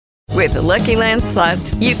With the Lucky Land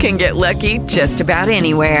Slots, you can get lucky just about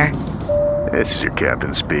anywhere. This is your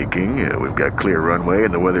captain speaking. We've got clear runway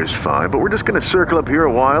and the weather's fine, but we're just going to circle up here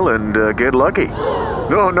a while and get lucky.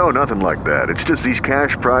 No, nothing like that. It's just these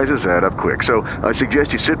cash prizes add up quick. So I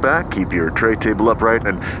suggest you sit back, keep your tray table upright,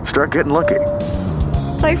 and start getting lucky.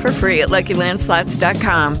 Play for free at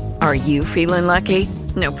LuckyLandSlots.com. Are you feeling lucky?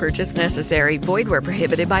 No purchase necessary. Void where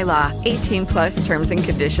prohibited by law. 18+ terms and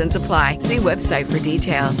conditions apply. See website for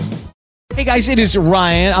details. Hey guys, it is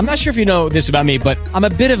Ryan. I'm not sure if you know this about me, but I'm a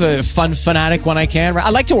bit of a fun fanatic when I can. I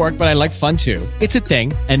like to work, but I like fun too. It's a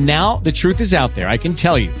thing. And now the truth is out there. I can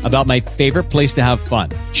tell you about my favorite place to have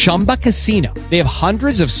fun. Chumba Casino. They have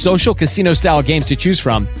hundreds of social casino style games to choose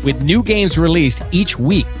from with new games released each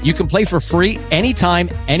week. You can play for free anytime,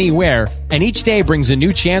 anywhere. And each day brings a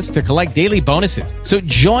new chance to collect daily bonuses. So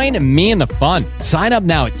join me in the fun. Sign up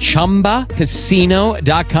now at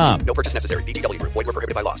ChumbaCasino.com. No purchase necessary. VGW Group. Void where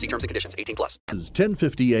prohibited by law. See terms and conditions. 18+. It's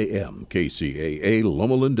 1050 AM, KCAA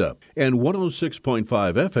Loma Linda, and 106.5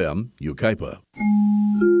 FM, Yucaipa.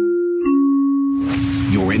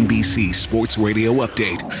 Your NBC Sports Radio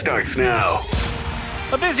update starts now.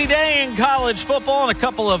 A busy day in college football and a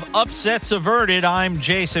couple of upsets averted. I'm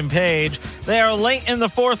Jason Page. They are late in the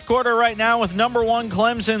fourth quarter right now with number 1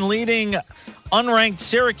 Clemson leading unranked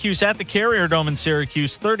Syracuse at the Carrier Dome in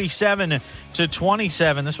Syracuse,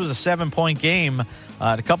 37-27. This was a 7-point game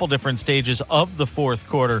at a couple different stages of the fourth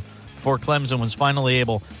quarter before Clemson was finally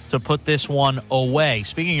able to put this one away.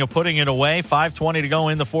 Speaking of putting it away, 5:20 to go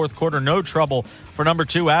in the fourth quarter. No trouble for number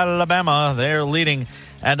 2 Alabama. They're leading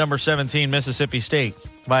at number 17 Mississippi State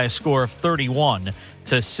by a score of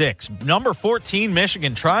 31-6. Number 14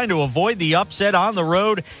 Michigan trying to avoid the upset on the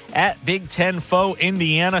road at Big Ten foe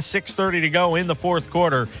Indiana. 6:30 to go in the fourth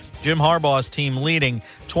quarter. Jim Harbaugh's team leading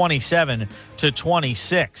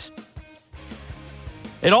 27-26.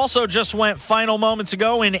 It also just went final moments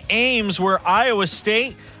ago in Ames, where Iowa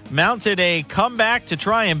State mounted a comeback to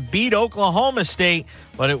try and beat Oklahoma State,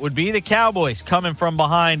 but it would be the Cowboys coming from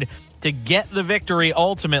behind to get the victory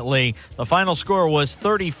ultimately. The final score was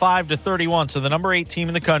 35-31, so the number 8 team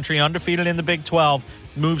in the country, undefeated in the Big 12,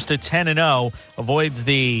 moves to 10-0, avoids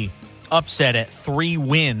the upset at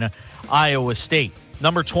 3-win Iowa State.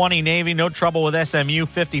 Number 20 Navy, no trouble with SMU,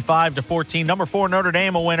 55-14. Number 4 Notre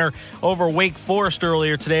Dame, a winner over Wake Forest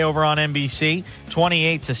earlier today over on NBC,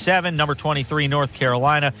 28-7. Number 23 North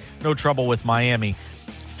Carolina, no trouble with Miami,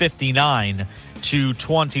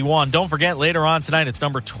 59-21. Don't forget, later on tonight, it's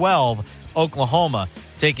number 12 Oklahoma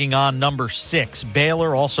taking on number 6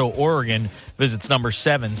 Baylor. Also Oregon visits number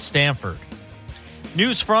 7 Stanford.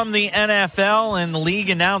 News from the NFL and the league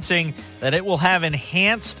announcing that it will have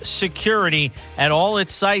enhanced security at all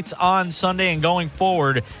its sites on Sunday and going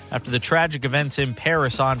forward after the tragic events in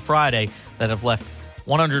Paris on Friday that have left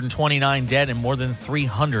 129 dead and more than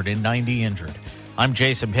 390 injured. I'm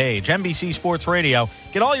Jason Page, NBC Sports Radio.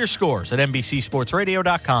 Get all your scores at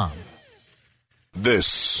NBCSportsRadio.com.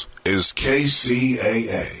 This is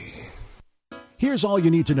KCAA. Here's all you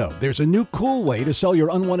need to know. There's a new cool way to sell your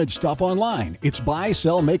unwanted stuff online. It's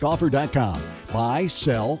buysellmakeoffer.com.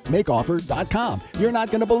 Buysellmakeoffer.com. You're not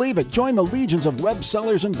going to believe it. Join the legions of web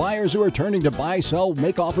sellers and buyers who are turning to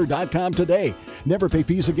buysellmakeoffer.com today. Never pay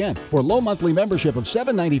fees again. For low monthly membership of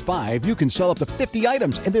 $7.95, you can sell up to 50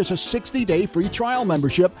 items, and there's a 60-day free trial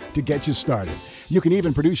membership to get you started. You can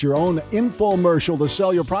even produce your own infomercial to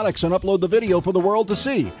sell your products and upload the video for the world to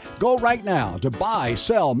see. Go right now to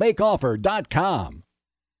buysellmakeoffer.com.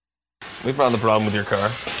 We found the problem with your car.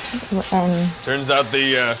 Turns out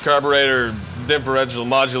the carburetor differential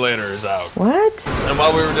modulator is out. What? And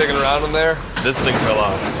while we were digging around in there, this thing fell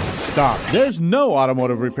off. Stop. There's no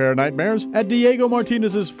automotive repair nightmares at Diego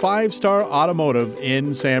Martinez's 5 Star Automotive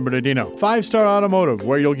in San Bernardino. 5 Star Automotive,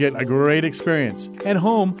 where you'll get a great experience and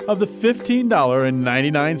home of the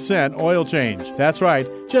 $15.99 oil change. That's right,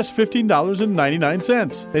 just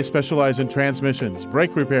 $15.99. They specialize in transmissions,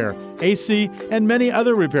 brake repair, AC, and many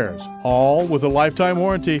other repairs, all with a lifetime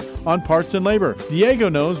warranty on parts and labor. Diego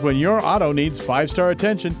knows when your auto needs 5-star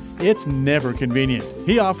attention, it's never convenient.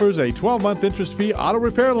 He offers a 12-month interest-free auto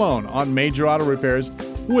repair loan on major auto repairs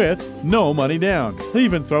with no money down. He'll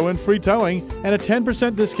even throw in free towing and a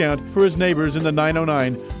 10% discount for his neighbors in the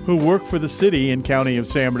 909 who work for the city and county of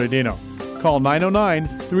San Bernardino. Call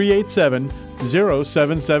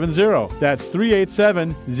 909-387-0770. That's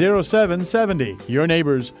 387-0770. Your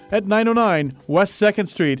neighbors at 909 West 2nd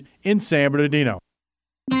Street in San Bernardino.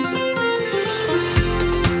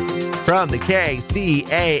 From the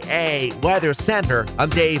KCAA Weather Center, I'm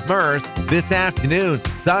Dave Murs. This afternoon,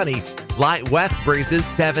 sunny, light west breezes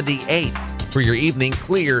 78. For your evening,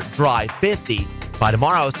 clear, dry 50. By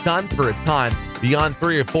tomorrow, sun for a time. Beyond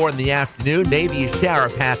 3 or 4 in the afternoon, maybe a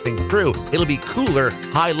shower passing through. It'll be cooler,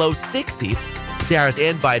 high-low 60s. Showers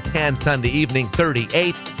end by 10 Sunday evening,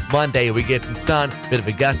 38. Monday, we get some sun, bit of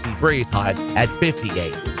a gusty breeze, high at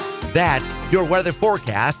 58. That's your weather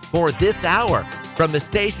forecast for this hour from the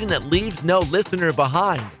station that leaves no listener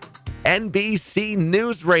behind. NBC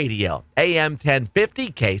News Radio, AM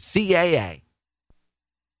 1050 KCAA.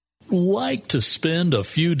 Like to spend a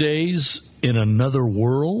few days in another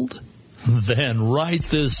world? Then write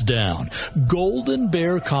this down. Golden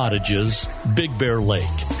Bear Cottages, Big Bear Lake.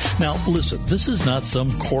 Now, listen, this is not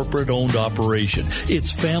some corporate-owned operation.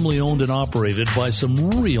 It's family-owned and operated by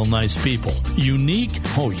some real nice people. Unique?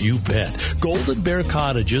 Oh, you bet. Golden Bear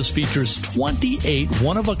Cottages features 28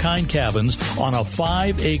 one-of-a-kind cabins on a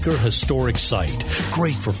 5-acre historic site.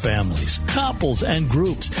 Great for families, couples, and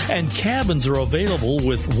groups. And cabins are available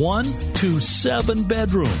with 1 to 7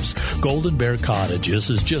 bedrooms. Golden Bear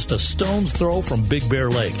Cottages is just a stone's throw from Big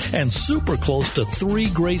Bear Lake and super close to 3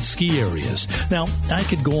 great ski areas. Now, I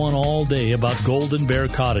could go on all day about Golden Bear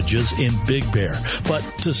Cottages in Big Bear, but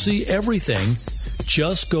to see everything,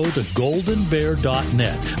 just go to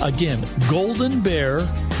goldenbear.net. Again,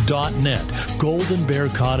 goldenbear.net. Golden Bear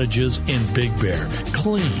Cottages in Big Bear.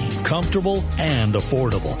 Clean, comfortable, and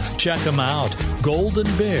affordable. Check them out.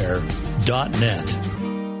 goldenbear.net.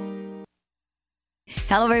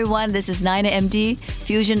 Hello, everyone. This is Nina MD,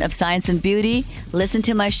 Fusion of Science and Beauty. Listen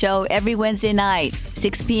to my show every Wednesday night,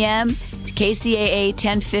 6 p.m., KCAA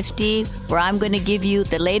 1050, where I'm going to give you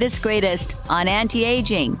the latest, greatest on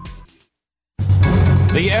anti-aging.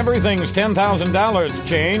 The Everything's $10,000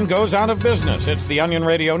 chain goes out of business. It's the Onion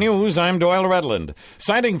Radio News. I'm Doyle Redland.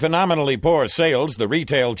 Citing phenomenally poor sales, the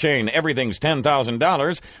retail chain Everything's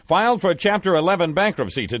 $10,000 filed for Chapter 11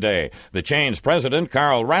 bankruptcy today. The chain's president,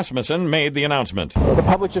 Carl Rasmussen, made the announcement. The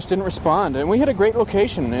public just didn't respond, and we had a great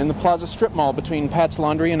location in the Plaza Strip Mall between Pat's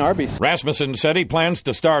Laundry and Arby's. Rasmussen said he plans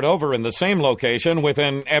to start over in the same location with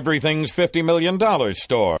an Everything's $50 million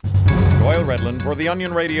store. Doyle Redland for the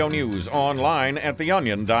Onion Radio News, online at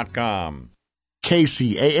theonion.com.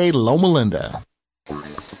 KCAA Loma Linda.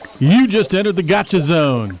 You just entered the Gotcha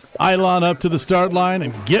Zone. Eilon up to the start line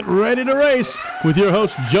and get ready to race with your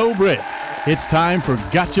host, Joe Britt. It's time for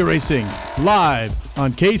Gotcha Racing, live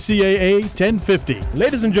on KCAA 1050.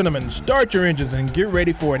 Ladies and gentlemen, start your engines and get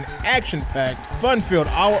ready for an action-packed, fun-filled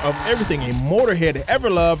hour of everything a motorhead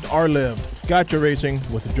ever loved or lived. Gotcha Racing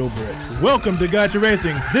with Joe Britt. Welcome to Gotcha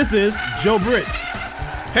Racing. This is Joe Britt.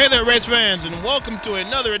 Hey there, race fans, and welcome to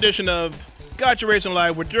another edition of Gotcha Racing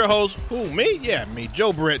Live with your host, who, me? Yeah, me,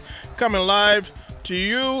 Joe Britt, coming live to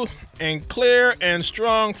you and clear and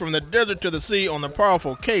strong from the desert to the sea on the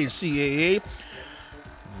powerful KCAA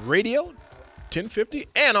Radio 1050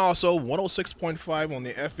 and also 106.5 on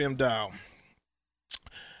the FM dial.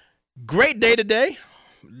 Great day today.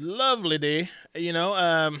 Lovely day. You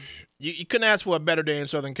know, you couldn't ask for a better day in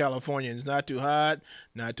Southern California. It's not too hot,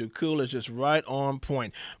 not too cool. It's just right on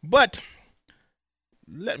point. But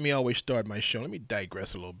let me always start my show. Let me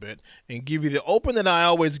digress a little bit and give you the open that I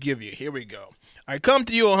always give you. Here we go. I come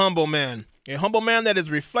to you a humble man that is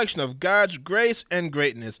a reflection of God's grace and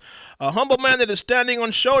greatness, a humble man that is standing on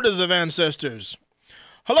shoulders of ancestors.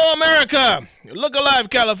 Hello, America. Look alive,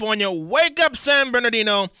 California. Wake up, San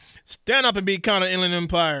Bernardino. Stand up and be counted, Inland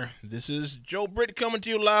Empire. This is Joe Britt coming to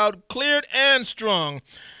you loud, cleared, and strong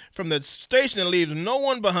from the station that leaves no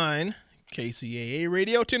one behind, KCAA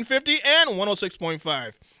Radio 1050 and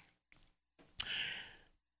 106.5.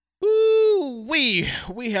 Ooh, we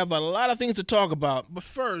have a lot of things to talk about. But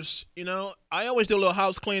first, you know, I always do a little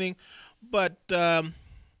house cleaning. But, you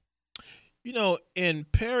know, in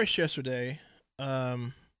Paris yesterday,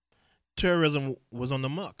 terrorism was on the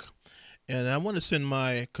muck. And I want to send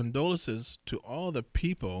my condolences to all the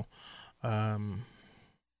people that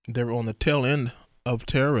were on the tail end of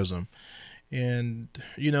terrorism. And,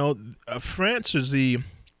 you know, France is the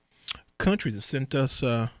country that sent us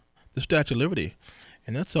the Statue of Liberty.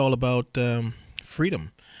 And that's all about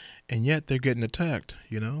freedom. And yet they're getting attacked,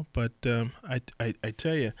 you know. But I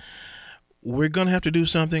tell you, we're going to have to do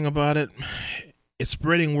something about it. It's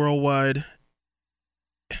spreading worldwide.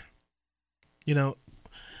 You know,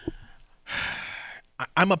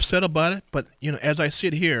 I'm upset about it, but, you know, as I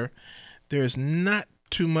sit here, there's not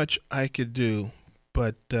too much I could do,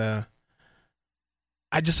 but I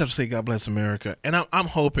just have to say God bless America. And I'm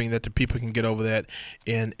hoping that the people can get over that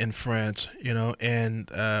in France, you know, and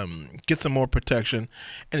get some more protection.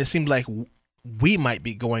 And it seems like we might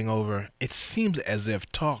be going over. It seems as if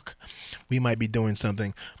we might be doing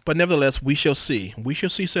something. But nevertheless, we shall see. We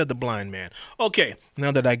shall see, said the blind man. Okay,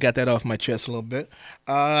 now that I got that off my chest a little bit,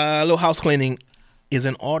 a little house cleaning. is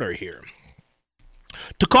in order here.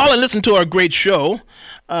 To call and listen to our great show,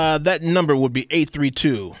 that number would be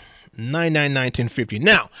 832-999-1050.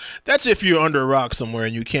 Now, that's if you're under a rock somewhere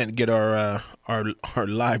and you can't get our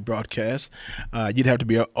live broadcast. You'd have to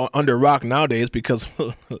be under a rock nowadays because,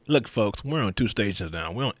 look, folks, we're on 2 stations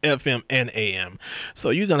now. We're on FM and AM.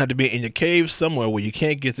 So you're going to have to be in your cave somewhere where you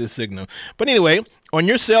can't get this signal. But anyway, on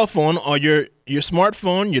your cell phone or your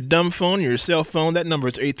smartphone, your dumb phone, your cell phone, that number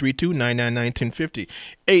is 832-999-1050.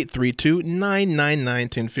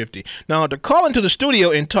 832-999-1050. Now, to call into the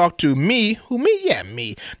studio and talk to me,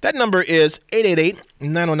 me. That number is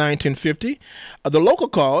 888-909-1050. The local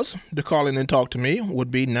calls to call in and talk to me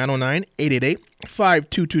would be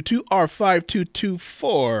 909-888-5222 or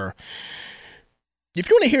 5224. If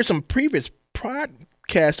you want to hear some previous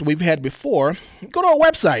podcasts we've had before, go to our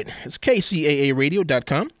website. It's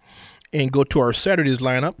kcaaradio.com. And go to our Saturdays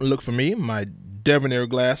lineup and look for me, my Devonair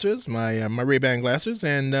glasses, my Ray-Ban glasses,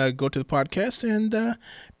 and go to the podcast and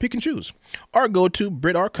pick and choose. Or go to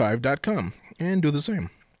BritArchive.com and do the same.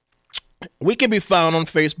 We can be found on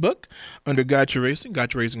Facebook under Gotcha Racing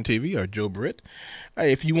TV, or Joe Britt.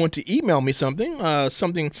 If you want to email me something,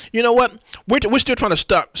 you know what? We're still trying to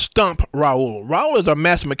stump Raul. Raul is our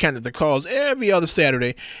master mechanic that calls every other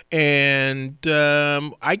Saturday, and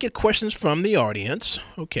I get questions from the audience,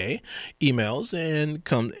 emails, and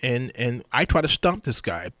I try to stump this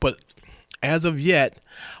guy. But as of yet,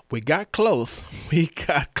 we got close.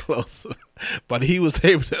 But he was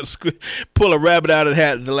able to pull a rabbit out of the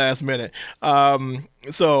hat at the last minute.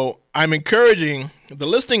 So I'm encouraging the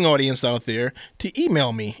listening audience out there to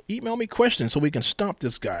email me questions so we can stomp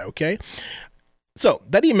this guy, okay? So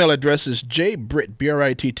that email address is jbritt,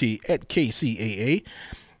 BRITT, at KCAA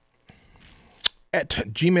at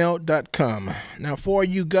gmail.com. Now, for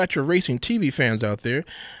you Gotcha Racing TV fans out there,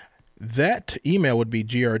 that email would be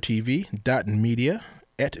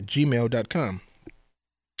grtv.media@gmail.com.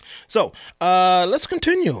 So, let's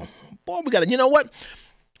continue. Boy, we got it. You know what?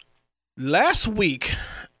 Last week,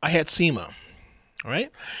 I had SEMA, all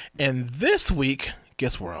right? And this week,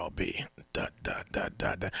 guess where I'll be?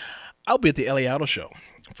 I'll be at the LA Auto Show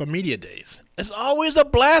for Media Days. It's always a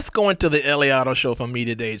blast going to the LA Auto Show for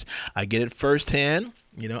Media Days. I get it firsthand.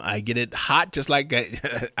 You know, I get it hot, just like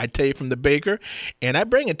I tell you from the baker, and I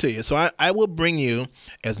bring it to you. So I will bring you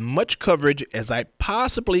as much coverage as I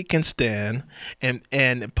possibly can stand,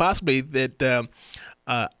 and possibly that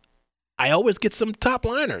I always get some top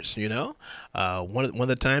liners. You know, one of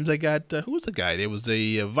the times I got who was the guy? There was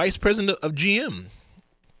a vice president of GM.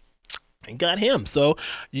 And got him. So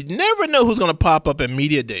you never know who's going to pop up at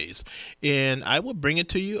Media Days. And I will bring it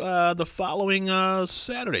to you the following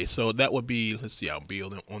Saturday. So that would be, let's see, I'll be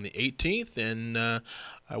on the 18th. And I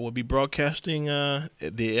will be broadcasting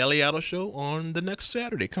the LA Auto Show on the next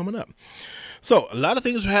Saturday coming up. So a lot of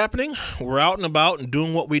things are happening. We're out and about and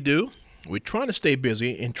doing what we do. We're trying to stay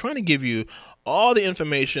busy and trying to give you all the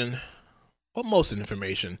information, or most of the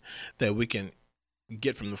information, that we can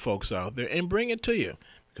get from the folks out there and bring it to you.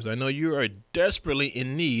 Because I know you are desperately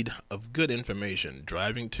in need of good information,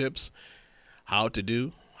 driving tips, how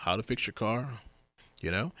to fix your car,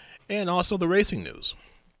 you know, and also the racing news.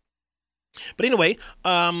 But anyway,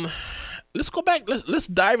 let's go back. Let's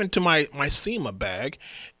dive into my SEMA bag.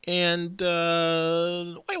 And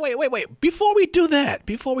wait. Before we do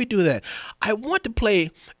that, I want to play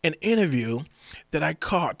an interview that I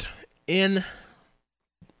caught in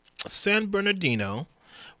San Bernardino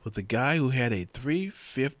with the guy who had a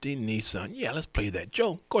 350 Nissan. Yeah, let's play that.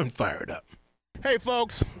 Joe, go ahead and fire it up. Hey,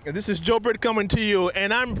 folks, this is Joe Britt coming to you,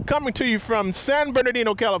 and I'm coming to you from San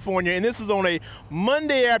Bernardino, California, and this is on a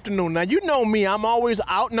Monday afternoon. Now, you know me. I'm always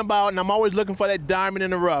out and about, and I'm always looking for that diamond in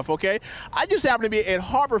the rough, okay? I just happen to be at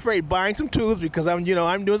Harbor Freight buying some tools because I'm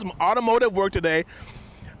doing some automotive work today.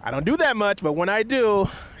 I don't do that much, but when I do,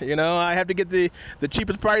 you know, I have to get the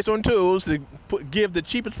cheapest price on tools to give the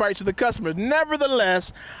cheapest price to the customers.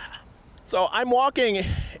 Nevertheless, so I'm walking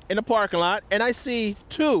in the parking lot, and I see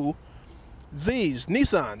two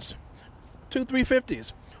Nissans, two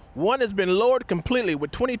 350s. One has been lowered completely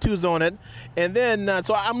with 22s on it, and then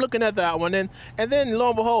so I'm looking at that one, and then lo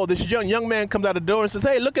and behold, this young man comes out the door and says,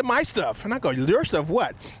 "Hey, look at my stuff." And I go, "Your stuff?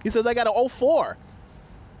 What?" He says, "I got an 04.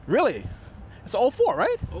 Really? It's an 04,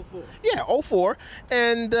 right? 04. Yeah, 04.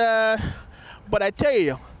 And, but I tell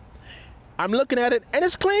you, I'm looking at it, and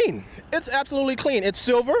it's clean. It's absolutely clean. It's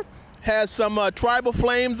silver, has some tribal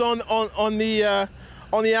flames on the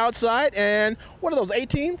outside, and what are those,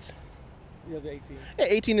 18s? Yeah, the 18. Yeah,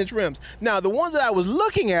 18-inch rims. Now, the ones that I was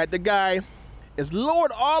looking at, the guy is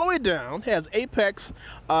lowered all the way down, has Apex.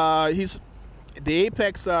 He's the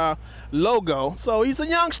Apex logo. So he's a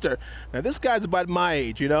youngster. Now this guy's about my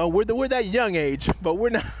age, you know. We're that young age, but we're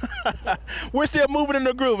not. We're still moving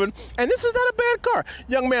and grooving. And this is not a bad car.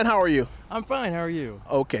 Young man, how are you? I'm fine. How are you?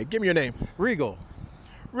 Okay, give me your name. Regal.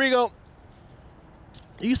 Regal,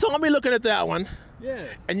 you saw me looking at that one. Yeah.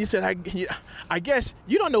 And you said, I guess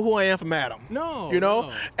you don't know who I am from Adam. No. You know?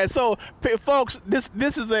 No. And so, folks,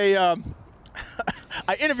 this is a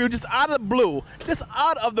I interviewed just out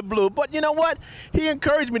of the blue. But you know what? He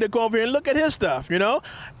encouraged me to go over here and look at his stuff, you know?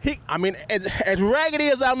 As raggedy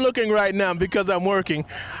as I'm looking right now because I'm working,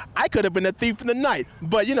 I could have been a thief in the night.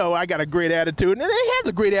 But, you know, I got a great attitude, and he has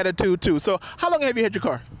a great attitude, too. So how long have you had your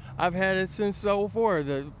car? I've had it since 04,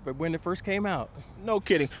 when it first came out. No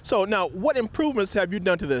kidding. So now, what improvements have you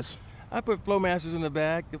done to this? I put Flowmasters in the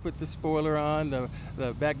back. I put the spoiler on,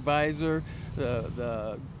 the back visor,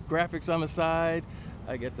 the graphics on the side.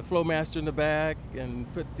 I get the Flowmaster in the back and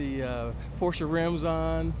put the Porsche rims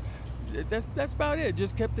on. That's about it.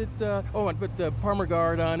 Just kept it. I put the Palmer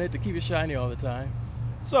Guard on it to keep it shiny all the time.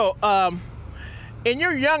 So, in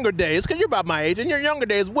your younger days, because you're about my age, in your younger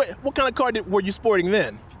days, what kind of car were you sporting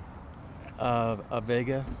then? A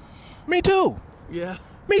Vega. Me too. Yeah.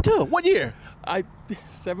 Me too. What year?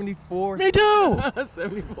 74. Me too.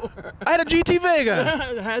 74. I had a GT Vega.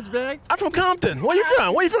 Hatchback. I'm from Compton. Where you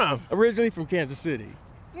from? Where you from? Originally from Kansas City.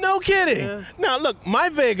 No kidding. Yes. Now look, my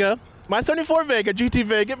Vega, my 74 Vega, GT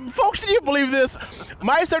Vega. Folks, do you believe this?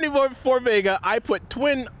 My 74 Vega, I put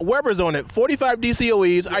twin Webers on it, 45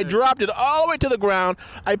 DCOEs. Yes. I dropped it all the way to the ground.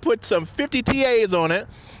 I put some 50 TAs on it,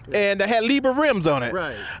 and I had Liebherr rims on it.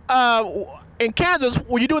 Right. In Kansas,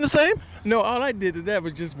 were you doing the same? No, all I did to that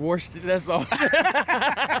was just washed it, that's all.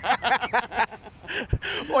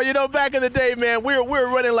 Well, you know, back in the day, man, we were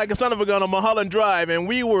running like a son of a gun on Mulholland Drive, and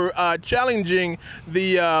we were challenging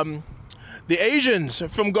the Asians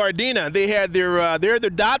from Gardena. They had their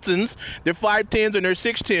Datsuns, their 510s and their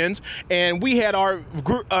 610s, and we had a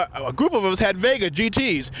group of us had Vega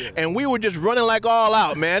GTs, and we were just running like all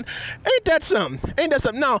out, man. Ain't that something?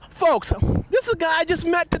 Now, folks, this is a guy I just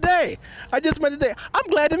met today. I'm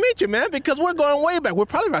glad to meet you, man, because we're going way back. We're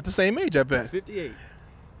probably about the same age, I bet. 58.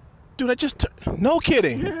 Dude, no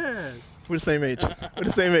kidding. Yes. We're the same age.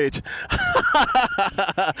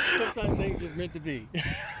 Sometimes things just meant to be.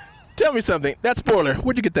 Tell me something. That spoiler,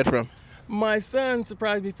 where'd you get that from? My son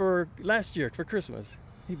surprised me for last year, for Christmas.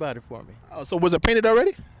 He bought it for me. Oh, so was it painted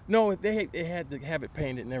already? No, they had to have it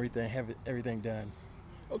painted and everything, everything done.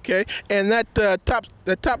 Okay, and that top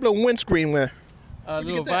little windscreen there.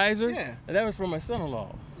 Little visor? Yeah. And that was from my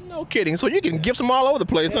son-in-law. No kidding. So you can gift them all over the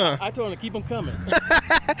place, huh? I told him to keep them coming.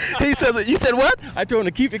 He says, you said what? I told him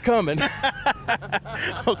to keep it coming.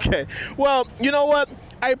 Okay. Well, you know what?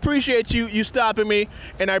 I appreciate you stopping me,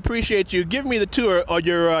 and I appreciate you giving me the tour of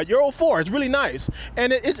your 04. It's really nice,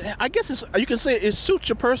 and I guess you can say it suits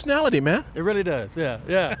your personality, man. It really does. Yeah.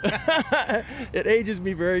 It ages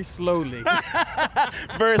me very slowly.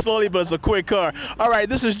 Very slowly, but it's a quick car. All right,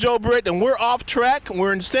 this is Joe Britt, and we're off track.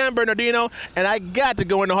 We're in San Bernardino, and I got to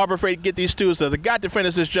go into Harbor Freight and get these tools. I got to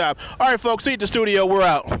finish this job. All right, folks, see you at the studio. We're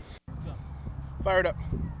out. Fire it up.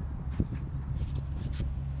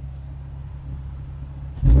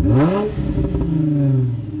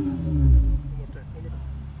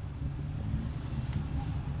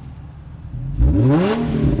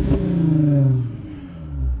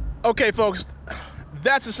 Okay, folks,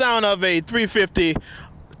 that's the sound of a 350,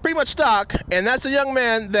 pretty much stock, and that's a young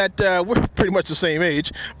man that we're pretty much the same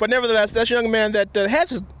age, but nevertheless, that's a young man that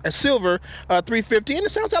has a silver 350, and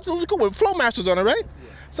it sounds absolutely cool with Flowmasters on it, right?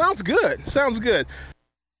 Yeah. Sounds good.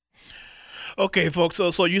 Okay, folks,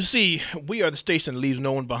 so you see, we are the station that leaves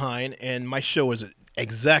no one behind, and my show is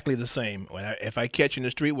exactly the same. If I catch you in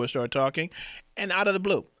the street, we'll start talking, and out of the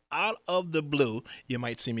blue, you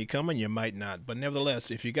might see me coming, you might not. But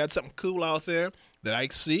nevertheless, if you got something cool out there that I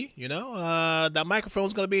see, you know, that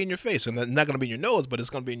microphone's going to be in your face, and not going to be in your nose, but it's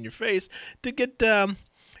going to be in your face to get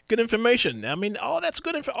good information. I mean, all that's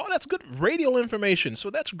good radio information. So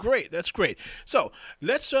that's great. So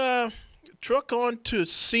let's truck on to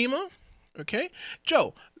SEMA. Okay,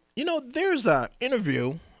 Joe, you know, there's an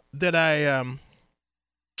interview that I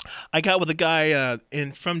got with a guy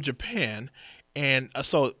from Japan, and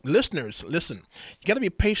so listeners, listen, you got to be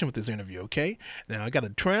patient with this interview, okay? Now I got a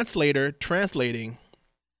translator translating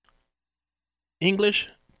English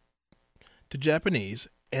to Japanese,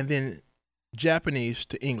 and then Japanese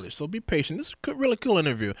to English. So be patient. This is a really cool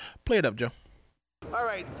interview. Play it up, Joe. All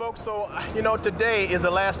right, folks, so, you know, today is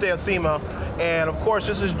the last day of SEMA, and, of course,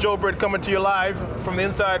 this is Joe Britt coming to you live from the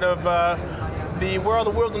inside of where all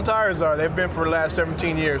the wheels and tires are. They've been for the last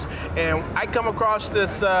 17 years, and I come across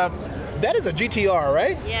this that is a GTR,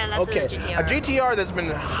 right? Yeah, that's okay. a GTR. A GTR that's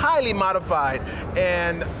been highly modified.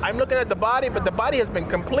 And I'm looking at the body, but the body has been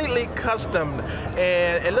completely customed.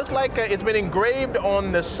 And it looks like it's been engraved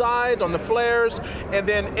on the sides, on the flares, and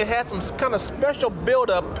then it has some kind of special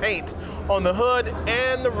build-up paint on the hood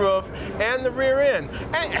and the roof and the rear end.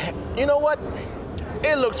 And you know what?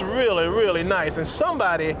 It looks really, really nice. And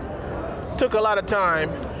somebody took a lot of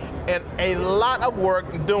time and a lot of work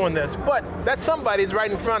doing this, but that somebody's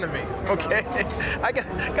right in front of me, okay? I got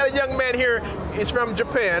a young man here, he's from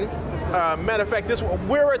Japan. Matter of fact,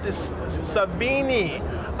 we're at this Savini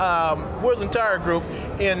Wheels and Tire Group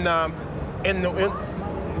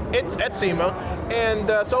it's at SEMA,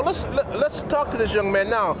 and so let's talk to this young man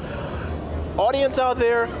now. Audience out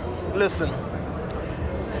there, listen,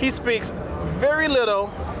 he speaks very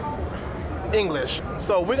little English.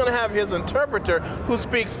 So we're going to have his interpreter who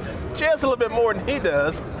speaks just a little bit more than he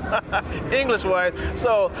does, English-wise.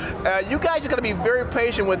 So you guys are going to be very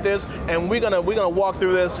patient with this, and we're gonna walk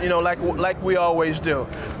through this, like we always do.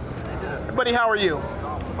 Buddy, how are you?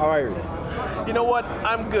 How are you? You know what?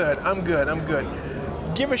 I'm good.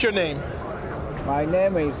 Give us your name. My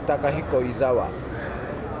name is Takahiko Izawa.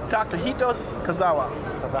 Takahito Kazawa.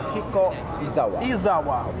 Takahiko Izawa.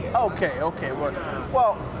 Izawa. Okay.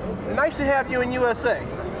 Well, nice to have you in USA.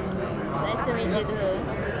 Nice to meet you too.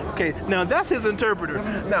 Okay, now that's his interpreter.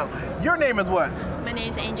 Now, your name is what? My name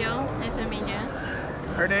is Angel. Nice to meet you.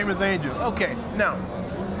 Her name is Angel. Okay, now,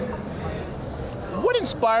 what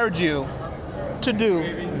inspired you to do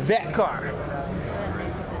that car?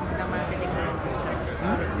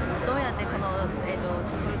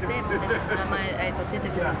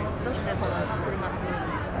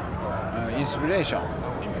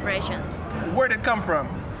 Inspiration. Where did it come from?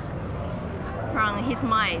 From his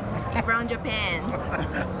mind, from Japan.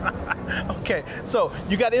 Okay, so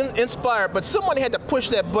you got inspired, but somebody had to push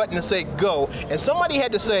that button and say go, and somebody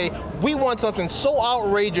had to say, we want something so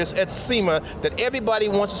outrageous at SEMA that everybody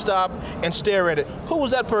wants to stop and stare at it. Who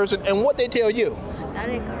was that person, and what they tell you?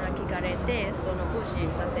 誰から聞かれてそのプッシ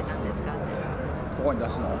ュさせたんですかって。ここに出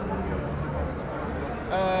すの。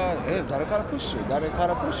誰からプッシ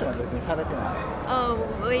ュは別にされてない。Oh,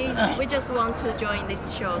 we just want to join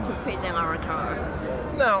this show to present our car.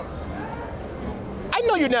 Now, I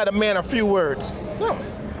know you're not a man of few words. No.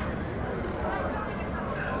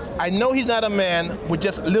 I know he's not a man with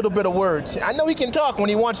just a little bit of words. I know he can talk when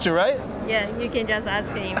he wants to, right? Yeah, you can just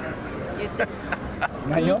ask him.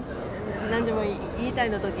 何よ？何でも言いたい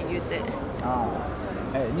の時に言って。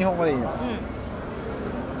日本語でいいの？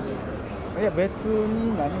いや別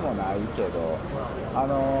に何もないけど、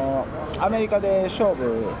アメリカで勝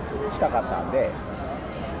負したかったんで、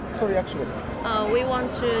それ約束で。We want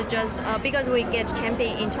to just because we get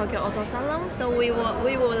champion in Tokyo Auto Salon, so we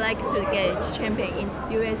would like to get champion in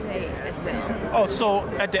USA as well. Oh, so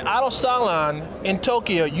at the Auto Salon in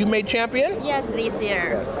Tokyo, you made champion? Yes, this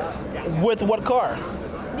year. With what car?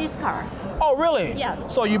 This car. Oh, really? Yes.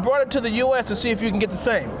 So you brought it to the U.S. to see if you can get the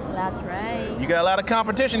same? That's right. You got a lot of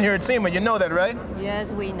competition here at SEMA. You know that, right?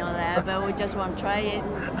 Yes, we know that, but we just want to try it.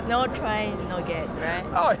 No try, no get, right?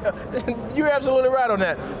 Oh, yeah. You're absolutely right on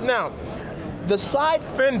that. Now, the side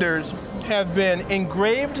fenders have been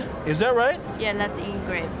engraved. Is that right? Yeah, that's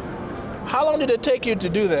engraved. How long did it take you to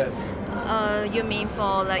do that? You mean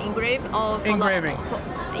for the engrave or for engraving?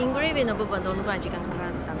 Engraving の部分どのくらい時間かか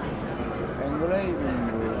ったんですか？ Engraving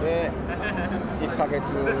で1ヶ月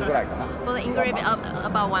ぐらいかな。 For the engraving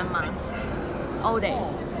about 1 month, all day,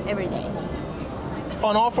 every day.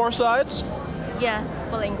 On all four sides? Yeah,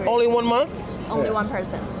 for the engraving. Only 1 month? Only one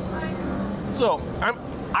person. So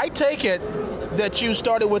I take it that you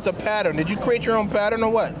started with a pattern. Did you create your own pattern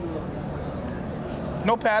or what?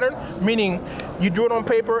 No pattern? Meaning you drew it on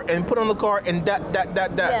paper and put it on the car and dot.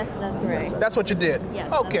 Yes, that's right. That's what you did?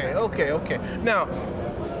 Yes. Okay. Now,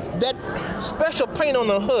 that special paint on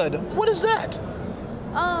the hood, what is that?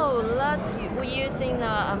 Oh, we're using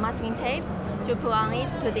the masking tape to put on it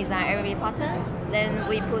to design every pattern. Then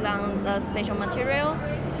we put on the special material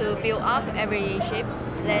to build up every shape.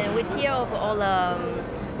 Then we tear off all the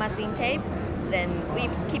masking tape. Then we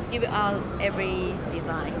keep giving out every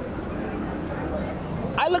design.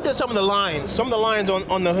 I looked at some of the lines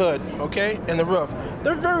on the hood, okay, and the roof.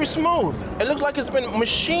 They're very smooth. It looks like it's been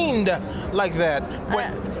machined like that.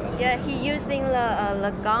 Yeah, he using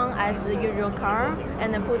the gun as the usual car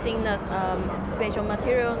and then putting the special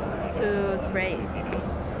material to spray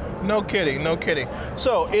it. No kidding.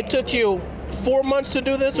 So it took you 4 months to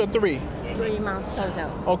do this or 3? 3 months total.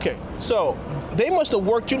 Okay, so they must have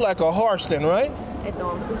worked you like a horse then, right?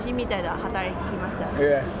 牛みたいな働きました。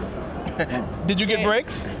 Yes. Did you get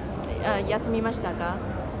breaks? 休みましたか？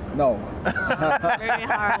 No. Very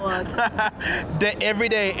hard work. Every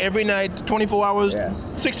day, every night, 24 hours,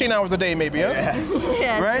 Yes. 16 hours a day maybe, huh? Yes.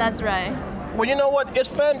 Yes, Right? that's right. Well, you know what? It's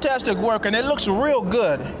fantastic work, and it looks real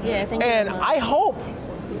good. Yeah, thank you And very much. I hope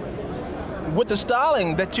with the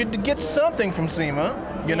styling that you get something from SEMA,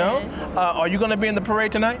 you know? Are you going to be in the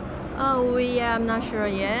parade tonight? Oh, I'm not sure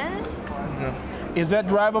yet. Is that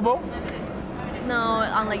drivable? No,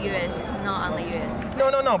 on the US. No, on the US.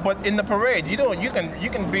 No. But in the parade, you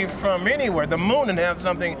can be from anywhere, the moon, and have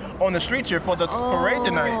something on the streets here for the parade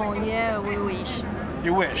tonight. Oh, yeah, we wish.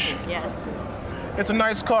 You wish. Yes. It's a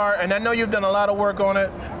nice car, and I know you've done a lot of work on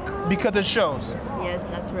it because it shows. Yes,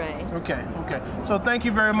 that's right. Okay. So thank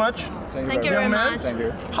you very much. Thank you very young man. much. Thank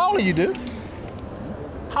you. How old are you, dude?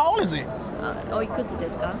 How old is he? おいくつで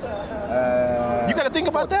すか? You got to think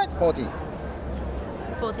about that? 40.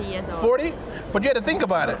 40 years old. 40? But you had to think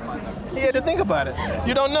about it. You had to think about it.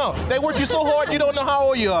 You don't know. They work you so hard, you don't know how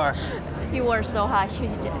old you are. He worked so hard.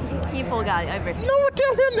 He forgot everything. No,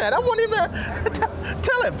 tell him that. I want him to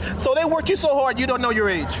tell him. So they work you so hard, you don't know your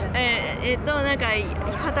age. なんか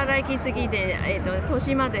働きすぎて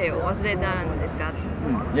年まで忘れたんですか?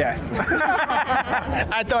 Yes.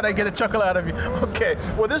 I thought I'd get a chuckle out of you. Okay.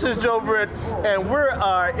 Well, this is Joe Britt, and we're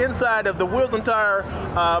inside of the Wheels and Tire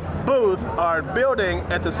booth, our building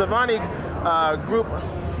at the Savani Group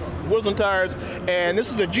Wheels and Tires, and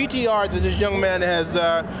this is a GTR that this young man has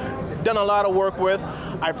done a lot of work with.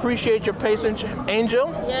 I appreciate your patience, Angel.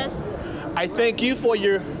 Yes. I thank you for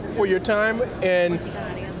your time, and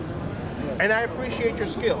I appreciate your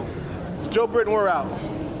skill. Joe Britt, we're out.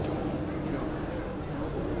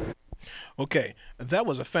 Okay, that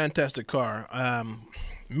was a fantastic car.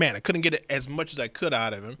 Man, I couldn't get as much as I could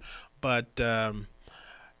out of him, but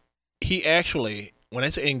he actually, when I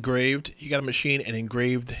say engraved, he got a machine and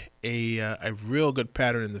engraved a real good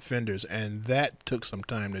pattern in the fenders, and that took some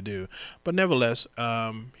time to do. But nevertheless,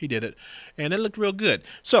 he did it, and it looked real good.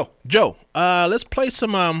 So, Joe, let's pay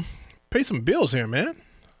some bills here, man.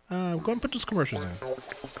 Go ahead and put this commercial in.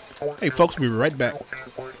 Hey, folks, we'll be right back.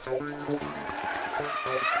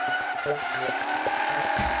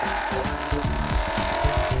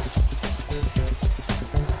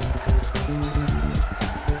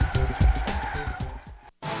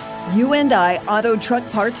 U&I Auto Truck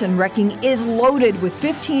Parts and Wrecking is loaded with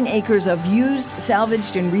 15 acres of used,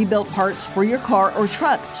 salvaged, and rebuilt parts for your car or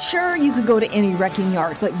truck. Sure, you could go to any wrecking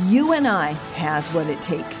yard, but U&I has what it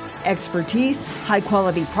takes. Expertise,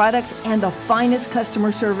 high-quality products, and the finest customer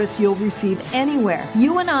service you'll receive anywhere.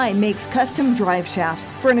 U&I makes custom drive shafts,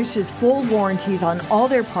 furnishes full warranties on all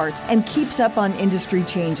their parts, and keeps up on industry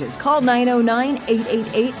changes. Call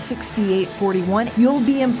 909-888-6841. You'll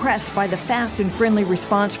be impressed by the fast and friendly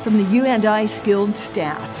response from the U&I skilled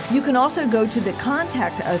staff. You can also go to the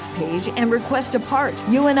Contact Us page and request a part.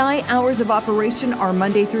 U&I hours of operation are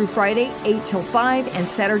Monday through Friday, 8 till 5, and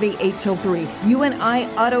Saturday, 8 till 3. U&I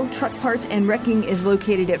Auto Truck Parts and Wrecking is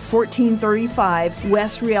located at 1435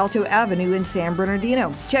 West Rialto Avenue in San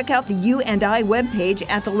Bernardino. Check out the U&I webpage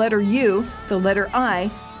at the letter U, the letter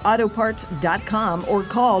I, autoparts.com, or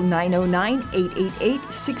call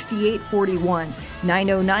 909-888-6841.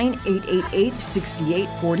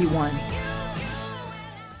 909-888-6841.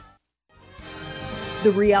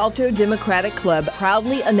 The Rialto Democratic Club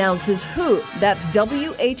proudly announces WHO, that's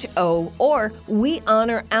WHO, or We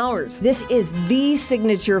Honor Ours. This is the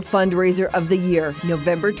signature fundraiser of the year,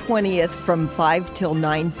 November 20th from 5 till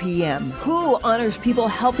 9 p.m. WHO honors people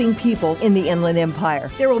helping people in the Inland Empire.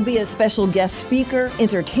 There will be a special guest speaker,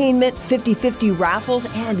 entertainment, 50-50 raffles,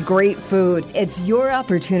 and great food. It's your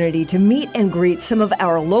opportunity to meet and greet some of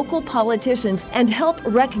our local politicians and help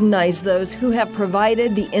recognize those who have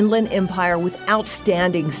provided the Inland Empire with outstanding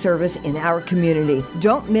service in our community.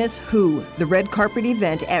 Don't miss WHO, the red carpet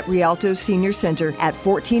event at Rialto Senior Center at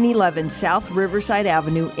 1411 South Riverside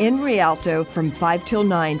Avenue in Rialto from 5 till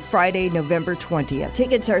 9, Friday, November 20th.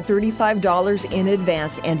 Tickets are $35 in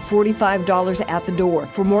advance and $45 at the door.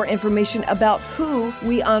 For more information about WHO,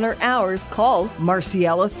 We Honor Ours, call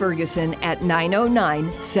Marciella Ferguson at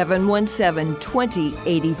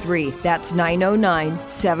 909-717-2083. That's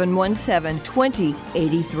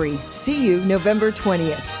 909-717-2083. See you November 20th.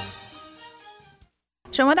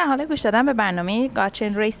 شما در حال گوش دادن به برنامه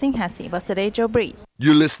گاچن ریسینگ هستی با صدای جو بریت.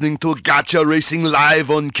 You're listening to Gotcha Racing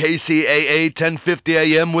live on KCAA 1050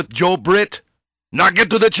 AM with Joe Britt. Now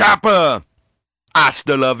get to the chopper.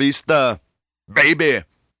 Hasta la vista, baby.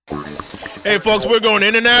 Hey, folks, we're going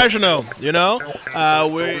international, you know.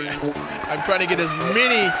 I'm trying to get as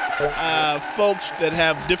many folks that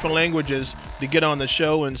have different languages to get on the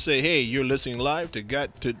show and say, hey, you're listening live to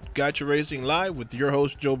Gotcha Racing Live with your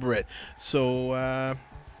host, Joe Britt. So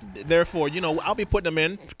therefore, I'll be putting them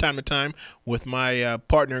in from time to time with my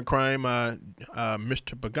partner in crime,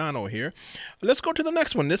 Mr. Pagano here. Let's go to the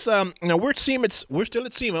next one. This, we're still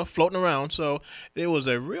at SEMA, floating around. So it was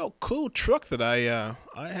a real cool truck that I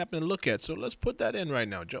happened to look at. So let's put that in right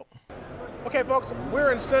now, Joe. Okay, folks,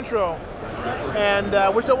 we're in Central, and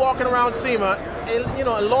we're still walking around SEMA, and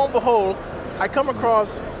lo and behold, I come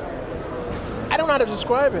across, I don't know how to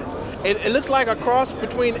describe it. It looks like a cross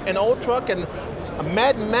between an old truck and a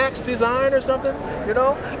Mad Max design or something,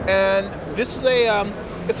 and this is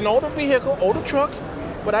it's an older vehicle, older truck,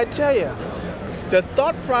 but I tell you, the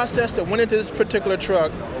thought process that went into this particular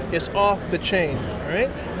truck is off the chain, all right?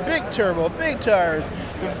 Big turbo, big tires,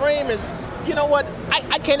 the frame is, you know what?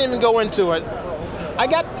 I can't even go into it. I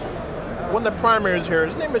got one of the primaries here.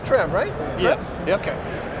 His name is Trev, right? Yes. Yep. Okay.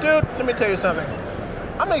 Dude, let me tell you something.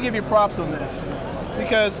 I'm going to give you props on this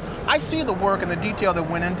because I see the work and the detail that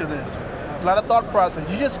went into this. A lot of thought process.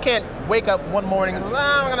 You just can't wake up one morning and say,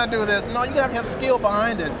 I'm going to do this. No, you got to have skill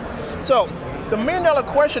behind it. So the $1 million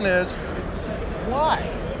question is, why?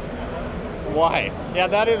 Why? Yeah,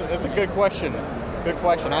 that's a good question. Good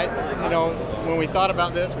question. When we thought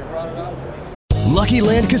about this, we brought it up. Lucky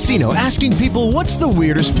Land Casino, asking people, what's the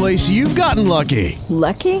weirdest place you've gotten lucky?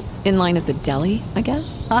 Lucky? In line at the deli, I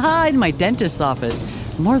guess? Aha, in my dentist's office.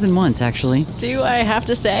 More than once, actually. Do I have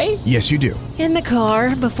to say? Yes, you do. In the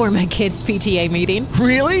car before my kids' PTA meeting.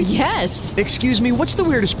 Really? Yes. Excuse me, what's the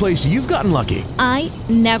weirdest place you've gotten lucky? I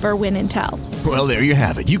never win and tell. Well, there you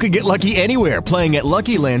have it. You can get lucky anywhere, playing at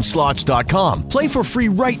LuckyLandSlots.com. Play for free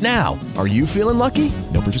right now. Are you feeling lucky?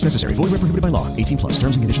 No purchase necessary. Void where prohibited by law. 18+.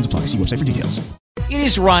 Terms and conditions apply. See website for details. It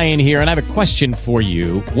is Ryan here, and I have a question for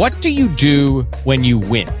you. What do you do when you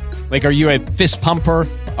win? Like, are you a fist pumper,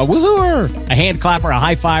 a woohooer, a hand clapper, a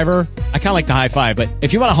high fiver? I kind of like the high five, but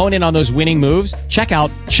if you want to hone in on those winning moves, check out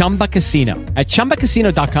Chumba Casino. At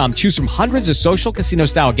ChumbaCasino.com, choose from hundreds of social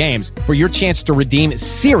casino-style games for your chance to redeem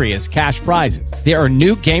serious cash prizes. There are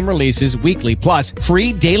new game releases weekly, plus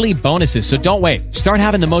free daily bonuses. So don't wait. Start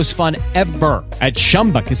having the most fun ever at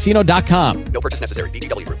ChumbaCasino.com. No purchase necessary.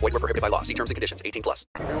 VGW. Void where prohibited by law. See terms and conditions. 18+.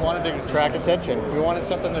 We wanted to attract attention. We wanted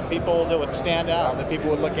something that would stand out, that people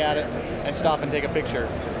would look at it and stop and take a picture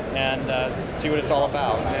and see what it's all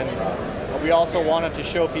about. And we also wanted to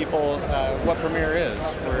show people what Premier is.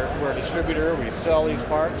 We're a distributor. We sell these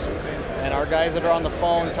parts, and our guys that are on the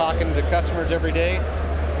phone talking to customers every day,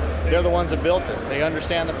 they're the ones that built it. They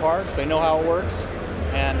understand the parts. They know how it works,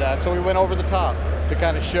 and so we went over the top to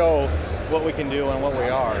kind of show what we can do and what we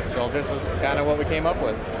are. So this is kind of what we came up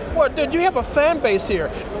with. Well, dude, you have a fan base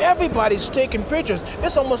here. Everybody's taking pictures.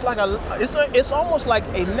 It's almost like it's almost like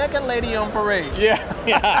a naked lady on parade. Yeah,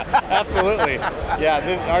 absolutely.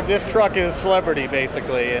 Yeah, this truck is celebrity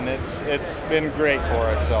basically, and it's been great for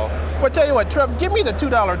us. So. Well, tell you what, Trev, give me the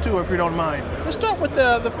 $2 too, if you don't mind. Let's start with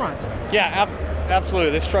the front. Yeah,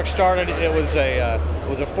 absolutely. This truck started. It was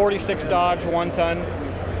a 46 Dodge 1-ton,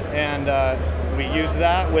 and we used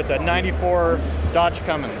that with a 94 Dodge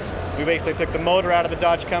Cummins. We basically took the motor out of the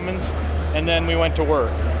Dodge Cummins, and then we went to work.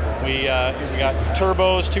 We got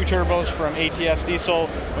turbos, 2 turbos from ATS Diesel.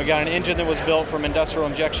 We got an engine that was built from Industrial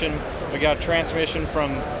Injection. We got a transmission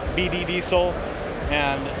from BD Diesel,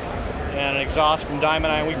 and an exhaust from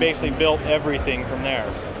Diamond Eye. We basically built everything from there.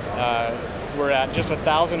 We're at just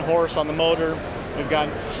 1,000 horse on the motor. We've got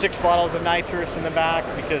 6 bottles of nitrous in the back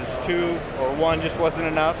because 2 or 1 just wasn't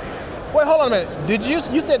enough. Wait, hold on a minute. Did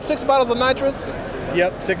you said 6 bottles of nitrous?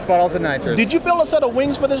 Yep, 6 bottles of nitrous. Did you build a set of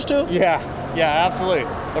wings for this too? Yeah, absolutely.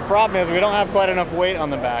 The problem is we don't have quite enough weight on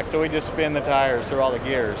the back, so we just spin the tires through all the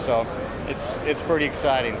gears. So it's pretty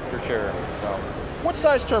exciting for sure. So. What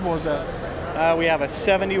size turbo is that? We have a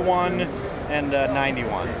 71 and a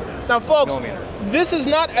 91. Now, folks, millimeter. This is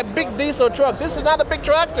not a big diesel truck. This is not a big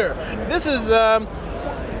tractor. This is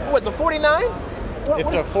what's a 49?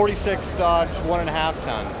 It's a 46 Dodge 1.5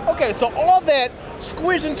 ton. Okay, so all that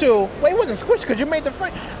squished into, it wasn't squished because you made the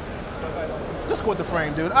frame. Let's go with the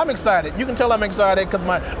frame, dude. I'm excited. You can tell I'm excited because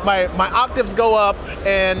my octaves go up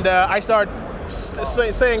and I start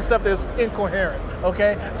saying stuff that's incoherent,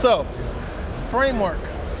 okay? So, framework.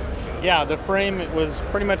 Yeah, the frame was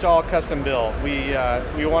pretty much all custom built. We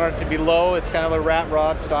wanted it to be low. It's kind of a rat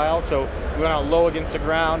rod style, so we went out low against the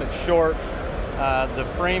ground. It's short. The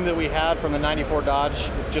frame that we had from the 94 Dodge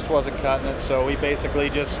just wasn't cutting it, so we basically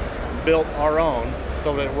just built our own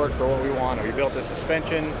so that it worked for what we wanted. We built the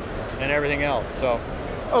suspension and everything else, so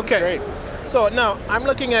okay. Great. So now I'm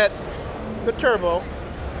looking at the turbo.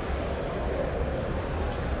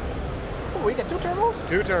 Oh, we got 2 turbos?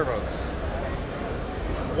 2 turbos.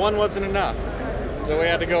 1 wasn't enough, so we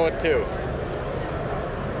had to go with 2.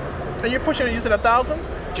 And you're pushing it, you said 1,000?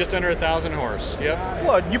 Just under 1,000 horse. Yep.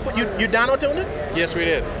 Well, you dyno tuned it? Yes, we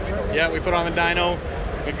did. Yeah, we put on the dyno.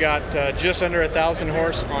 We've got just under 1,000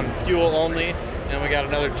 horse on fuel only, and we got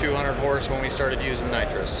another 200 horse when we started using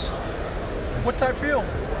nitrous. What type fuel?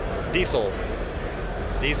 Diesel.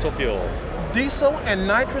 Diesel fuel. Diesel and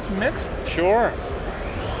nitrous mixed? Sure.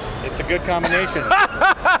 It's a good combination.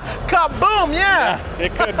 Kaboom! Yeah.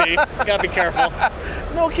 It could be. Gotta be careful.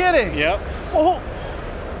 No kidding. Yep. Well,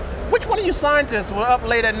 which one of you scientists were up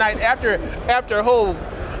late at night after a whole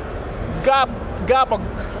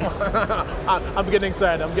I'm getting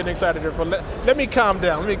excited. Here. Let me calm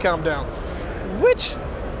down. Which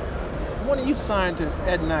one of you scientists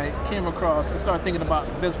at night came across and started thinking about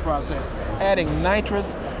this process, adding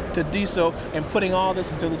nitrous to diesel and putting all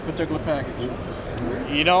this into this particular package?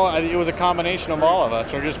 You know, it was a combination of all of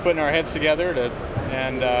us. We're just putting our heads together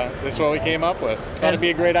and this is what we came up with. Thought it'd be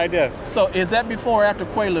a great idea. So is that before or after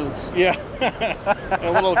Quaaludes? Yeah,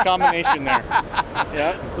 a little combination there.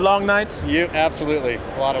 Yeah. Long nights? Yeah, absolutely.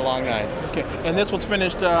 A lot of long nights. Okay, and this was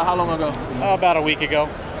finished how long ago? About a week ago.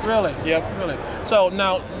 Really? Yep. Really. So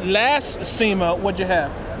now, last SEMA, what'd you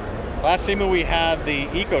have? Last SEMA we had the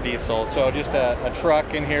EcoDiesel, so just a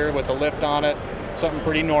truck in here with a lift on it, something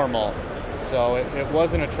pretty normal. So it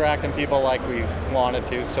wasn't attracting people like we wanted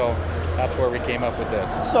to, so that's where we came up with this.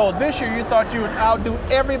 So this year you thought you would outdo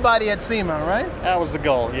everybody at SEMA, right? That was the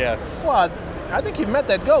goal, yes. Well, I think you met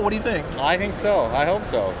that goal. What do you think? I think so. I hope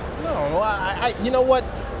so. No, I you know what?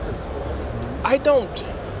 I don't.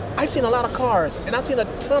 I've seen a lot of cars, and I've seen a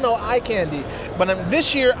ton of eye candy. But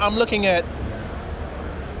this year I'm looking at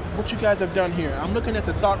what you guys have done here. I'm looking at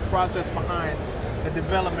the thought process behind the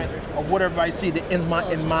development of whatever I see in my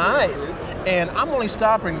eyes. And I'm not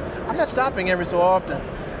stopping every so often.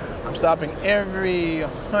 I'm stopping every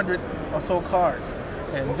 100 or so cars.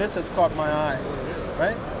 And this has caught my eye,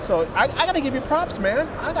 right? So I got to give you props, man.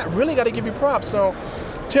 Really got to give you props. So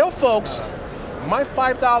tell folks, my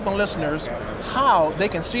 5,000 listeners, how they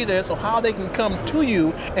can see this or how they can come to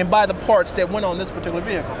you and buy the parts that went on this particular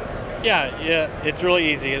vehicle. Yeah, it's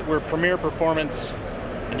really easy. We're Premier Performance,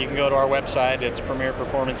 and you can go to our website. It's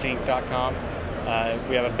premierperformanceinc.com.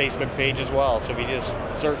 We have a Facebook page as well, so if you just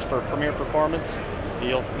search for Premier Performance,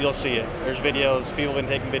 you'll see it. There's videos. People have been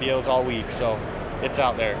taking videos all week, so it's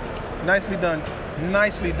out there. Nicely done,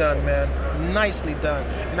 man. Nicely done.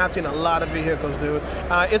 And I've seen a lot of vehicles, dude.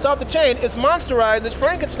 It's off the chain. It's monsterized. It's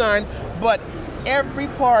Frankenstein, but every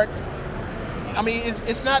part. I mean,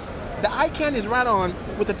 it's not. The eye candy is right on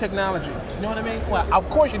with the technology. You know what I mean? Well, of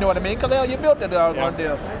course you know what I mean, because hell, you built the doggone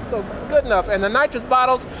deal. So good enough. And the nitrous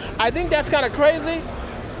bottles, I think that's kind of crazy,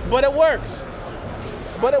 but it works.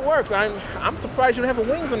 I'm surprised you don't have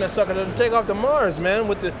the wings on that sucker to take off to Mars, man,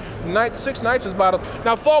 with the 6 nitrous bottles.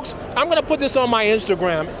 Now, folks, I'm going to put this on my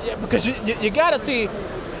Instagram because you got to see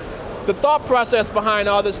the thought process behind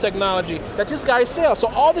all this technology that this guy sells. So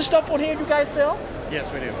all this stuff on here you guys sell?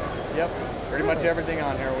 Yes, we do. Yep. Pretty much everything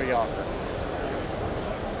on here we offer.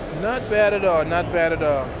 Not bad at all. Dude,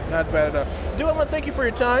 I want to thank you for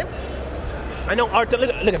your time. I know look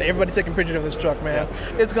at everybody taking pictures of this truck, man.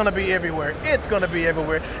 Yeah. It's going to be everywhere.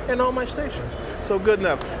 And on my station. So good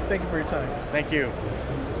enough. Thank you for your time. Thank you.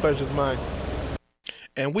 Pleasure's mine.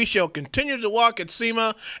 And we shall continue to walk at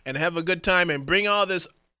SEMA and have a good time and bring all this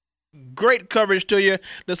great coverage to you.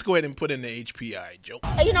 Let's go ahead and put in the HPI, Joe.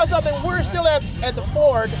 Hey, you know something? We're still at the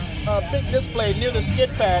Ford big display near the skid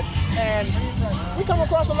pad, and we come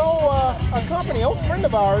across an old friend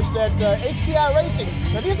of ours, that HPI Racing.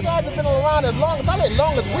 Now, these guys have been around probably as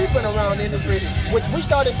long as we've been around in the industry, which we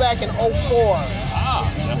started back in 04.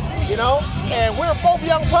 You know? And we're both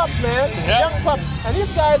young pups, man. Yeah. Young pups. And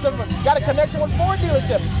these guys have got a connection with Ford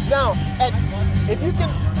dealerships. Now,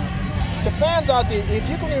 the fans out there, if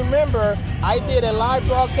you can remember, I did a live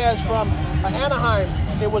broadcast from Anaheim.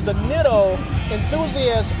 It was the Nitto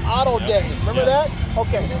Enthusiast Auto Day. Remember that?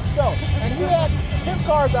 Okay. So, and he had his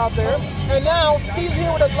cars out there, and now he's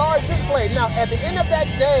here with a large display. Now, at the end of that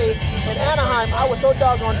day in Anaheim, I was so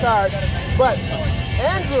doggone tired, but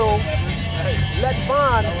Andrew let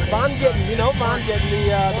Von Gittin,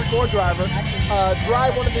 the Ford driver,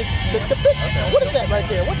 drive one of the big, what is that right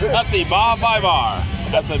there? That's the Baja 5R.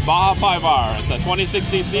 That's a Baja 5R. It's a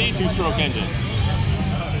 26cc, 2-stroke engine.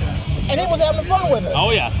 And he was having fun with it.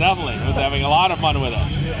 Oh, yes, definitely. He was having a lot of fun with it.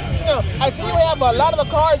 Now, I see you have a lot of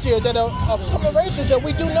the cars here that are of some of the races that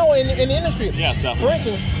we do know in the industry. Yes, definitely. For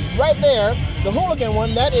instance, right there, the Hooligan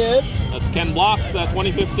one, that's Ken Block's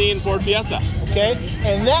 2015 Ford Fiesta. Okay,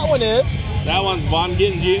 and that one is? That one's Von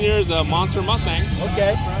Gittin Jr.'s Monster Mustang.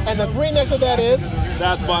 Okay, and the green next to that is?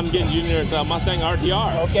 That's Von Gittin Jr.'s Mustang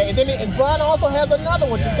RTR. Okay, and then Von also has another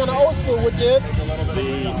one, just kind of old school, which is?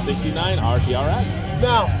 the 69 RTRX.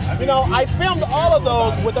 Now, you know, I filmed all of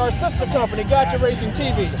those with our sister company, Gotcha Racing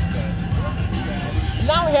TV.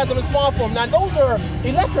 Now we have them in small form. Now those are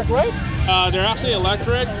electric, right? They're actually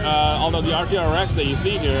electric, although the RTRX that you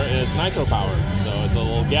see here is nitro powered, so it's a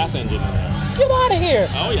little gas engine in there. Get out of here!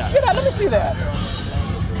 Oh yeah. Get out, let me see that.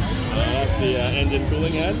 That's the engine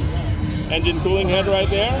cooling head. Engine cooling head right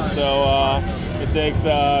there. So it takes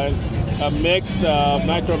a mix of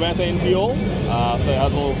nitromethane fuel. So it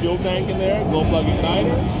has a little fuel tank in there, glow plug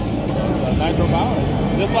igniter, and nitro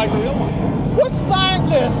powered, just like the real one. What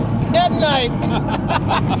scientist at night,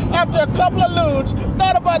 after a couple of ludes,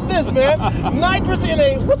 thought about this, man? Nitrous in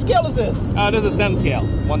a, what scale is this? This is 10 scale,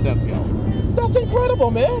 1/10 scale. That's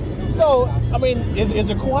incredible, man. So, I mean, is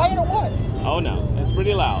it quiet or what? Oh no, it's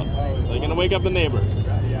pretty loud. So you're gonna wake up the neighbors.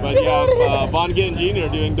 But you have Von Gittin Jr.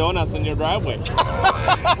 doing donuts in your driveway.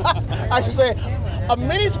 I should say a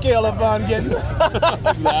mini scale of Von Gittin.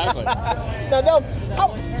 Exactly.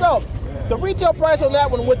 So the retail price on that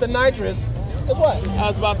one with the nitrous is what?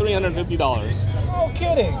 It's about $350. No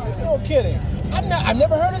kidding. No kidding. I've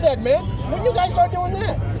never heard of that, man. When you guys start doing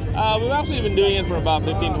that? We've actually been doing it for about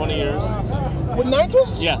 15, 20 years. With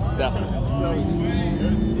nitrous? Yes, definitely.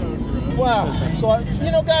 Wow. So,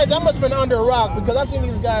 you know, guys, I must have been under a rock because I've seen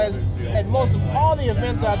these guys at most of all the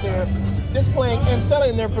events out there displaying and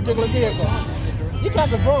selling their particular vehicles. You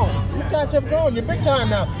guys have grown. You guys have grown. You're big time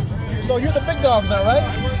now. So you're the big dogs now, right?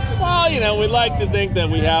 Well, you know, we like to think that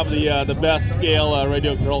we have the best scale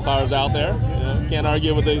radio control cars out there. You know, can't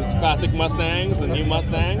argue with these classic Mustangs and new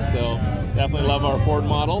Mustangs, so definitely love our Ford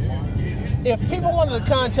models. If people wanted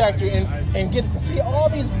to contact you and get to see all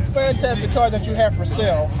these fantastic cars that you have for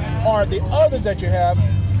sale, or the others that you have,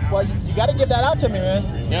 well, you got to give that out to me, man.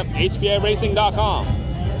 Yep, HBIRacing.com.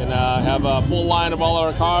 And have a full line of all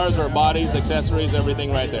our cars, our bodies, accessories,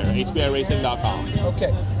 everything right there. HBIRacing.com.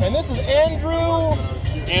 Okay, and this is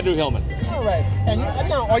Andrew Hillman. All right, and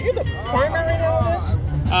now, are you the primary now on this?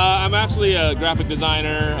 I'm actually a graphic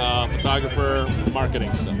designer, photographer,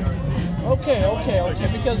 marketing. So. Okay,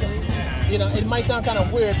 because, you know, it might sound kind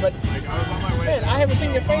of weird, but, man, I haven't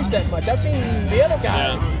seen your face that much. I've seen the other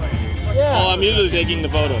guys. Yeah. Well, I'm usually taking the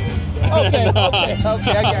photos. Okay,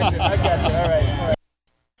 I got you. All right.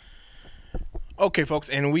 Okay, folks,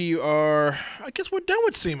 and we are, I guess we're done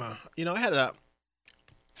with SEMA. You know,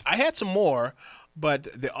 I had some more, but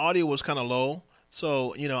the audio was kind of low.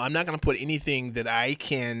 So, you know, I'm not going to put anything that I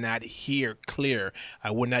cannot hear clear.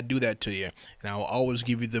 I would not do that to you. And I will always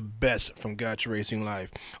give you the best from Gotcha Racing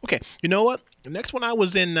Live. Okay, you know what? The next one I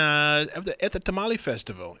was in at the Tamale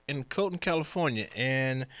Festival in Colton, California.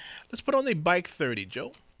 And let's put on the Bike 30,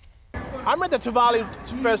 Joe. I'm at the Tamale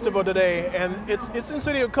Festival today, and it's in the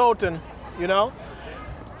city of Colton, you know.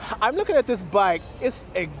 I'm looking at this bike. It's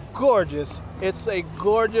a gorgeous,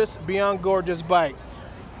 beyond gorgeous bike.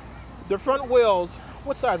 The front wheels,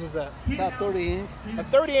 what size is that? It's a 30-inch. A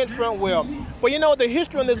 30-inch front wheel. But you know, the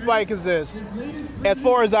history on this bike is this, as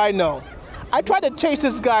far as I know. I tried to chase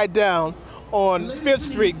this guy down on 5th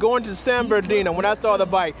Street going to San Bernardino when I saw the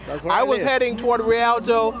bike. I was heading toward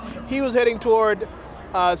Rialto. He was heading toward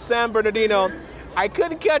San Bernardino. I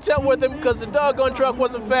couldn't catch up with him because the doggone truck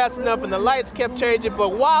wasn't fast enough and the lights kept changing. But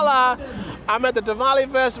voila, I'm at the Tamale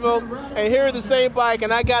Festival, and here's the same bike,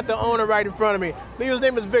 and I got the owner right in front of me. His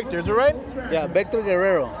name is Victor, is it right? Yeah, Victor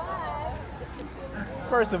Guerrero.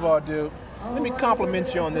 First of all, dude, let me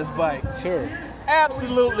compliment you on this bike. Sure.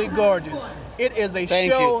 Absolutely gorgeous. It is a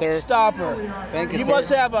showstopper. Thank you, you sir. must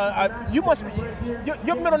have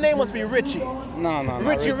your middle name must be Richie. No,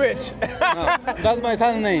 Richie Rich. No, that's my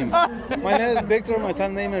son's name. My name is Victor, my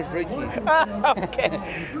son's name is Richie. Okay.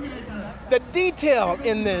 The detail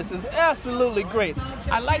in this is absolutely great.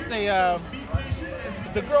 I like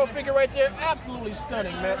the girl figure right there. Absolutely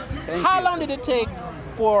stunning, man. How long did it take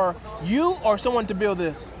for you or someone to build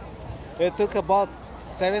this? It took about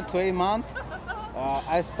 7 to 8 months.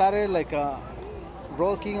 I started like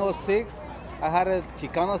Road King 06. I had a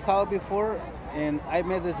Chicano style before, and I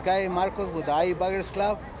met this guy Marcos with the IE Baggers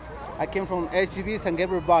Club. I came from HGB San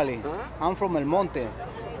Gabriel Valley. I'm from El Monte,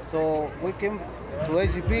 so we came to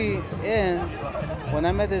HGB, and when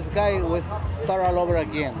I met this guy, we started all over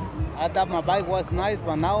again. I thought my bike was nice,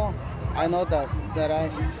 but now I know that I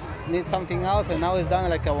need something else, and now it's done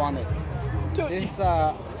like I wanted. This is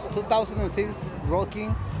a 2006 Road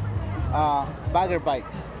King bagger bike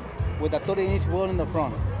with a 30-inch wheel in the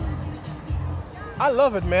front. I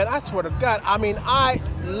love it, man. I swear to God. I mean, I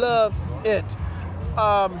love it.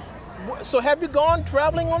 So have you gone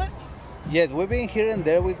traveling on it? Yes, we've been here and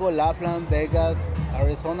there. We go Lapland, Vegas,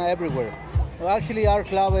 Arizona, everywhere. Well, actually, our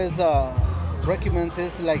club is recommends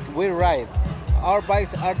is like we ride. our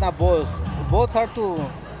bikes are not both. Both are to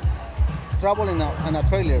travel in a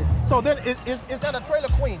trailer. So then, is that a trailer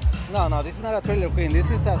queen? No, this is not a trailer queen. This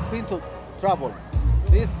is a queen to travel.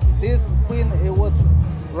 This queen, it would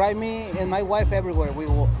ride me and my wife everywhere. We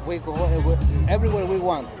go everywhere we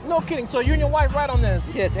want. No kidding. So you and your wife ride on this?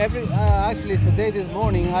 Yes. Actually, this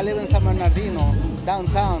morning, I live in San Bernardino,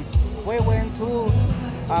 downtown. We went to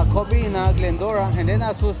Covina, Glendora, and then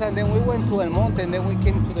Azusa, and then we went to El Monte, and then we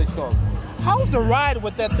came to the shop. How's the ride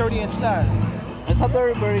with that 30-inch tire? It's a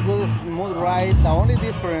very, very good, smooth ride. The only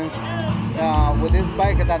difference with this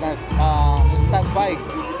bike than a stock bike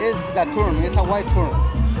is the turn. It's a wide turn.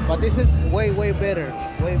 But this is way, way better.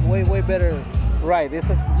 Way better ride. It's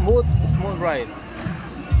a smooth ride.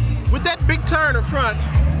 With that big tire in front,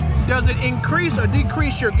 does it increase or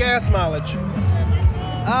decrease your gas mileage?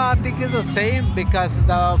 I think it's the same because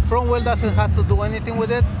the front wheel doesn't have to do anything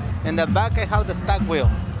with it. And the back I have the stock wheel,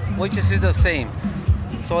 which is the same.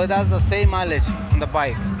 So it has the same mileage on the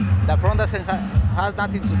bike. The front doesn't has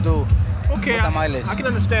nothing to do with the mileage. I can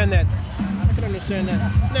understand that.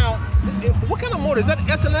 Now, what kind of motor? Is that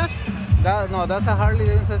SNS? No, that's a Harley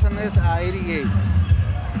Davidson SNS 88.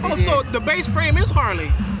 Oh, so the base frame is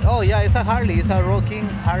Harley? Oh, yeah, it's a Harley. It's a Road King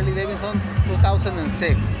Harley Davidson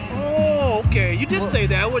 2006. Oh, okay. You did say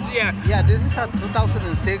that. Yeah. Yeah, this is a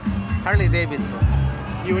 2006 Harley Davidson.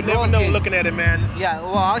 You would never know looking at it, man. Yeah,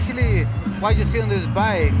 well, actually, what you see on this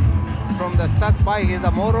bike, from the stock bike, is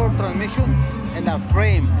the motor, transmission, and the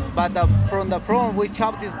frame. But from the front, we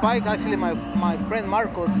chopped this bike. Actually, my friend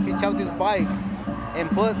Marcos, he chopped this bike and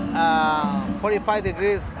put 45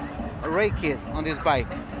 degrees rake kit on this bike.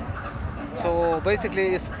 So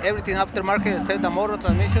basically, it's everything aftermarket except the motor,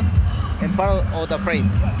 transmission, and part of the frame.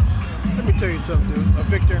 Let me tell you something, dude.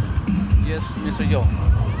 Victor. Yes, Mr. Joe.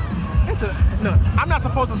 No, I'm not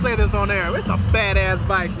supposed to say this on air. It's a badass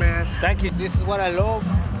bike, man. Thank you. This is what I love,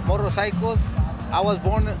 motorcycles. I was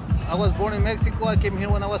born in Mexico. I came here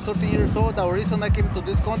when I was 13 years old. The reason I came to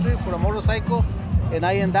this country for a motorcycle, and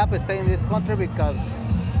I end up staying in this country because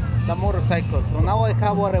the motorcycles. So now I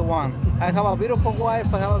have what I want. I have a beautiful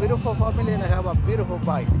wife, I have a beautiful family, and I have a beautiful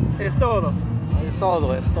bike. Es todo. Es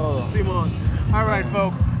todo. Simon. All right,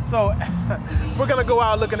 folks. So we're gonna go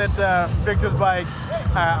out looking at Victor's bike.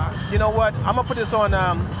 You know what? I'm gonna put this on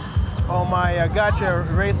my Gotcha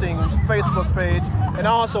Racing Facebook page, and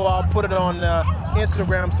also I'll put it on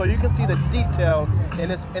Instagram so you can see the detail in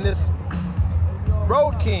this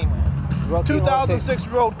Road King. 2006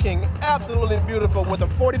 Road King, absolutely beautiful with a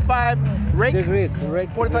 45 degrees rake,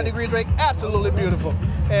 absolutely beautiful.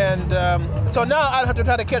 And so now I don't have to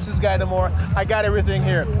try to catch this guy no more. I got everything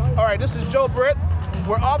here. All right, this is Joe Britt.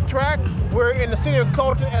 We're off track. We're in the city of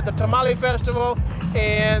Colton at the Tamale Festival,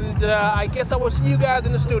 and I guess I will see you guys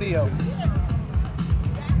in the studio.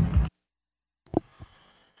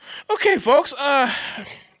 Okay, folks. That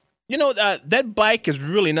bike is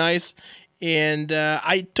really nice, and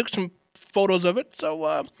I took some photos of it.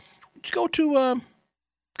 So just go to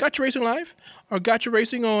Gotcha Racing Live or Gotcha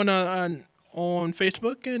Racing on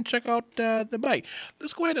Facebook and check out the bike.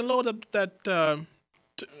 Let's go ahead and load up that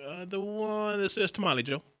the one that says Tamale,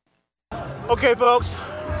 Joe. Okay, folks.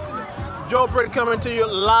 Joe Britt coming to you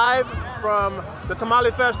live from the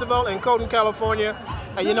Tamale Festival in Colton, California.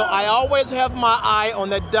 And I always have my eye on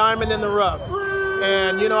that diamond in the rough.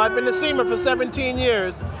 And I've been to SEMA for 17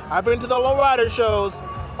 years. I've been to the lowrider shows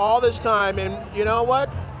all this time, and you know what?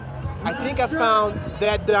 I think I found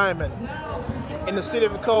that diamond in the city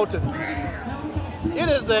of Colton.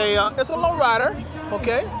 It's a lowrider,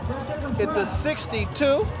 okay? It's a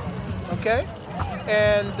 62, okay?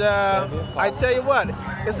 And I tell you what,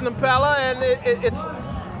 it's an Impala, and it's.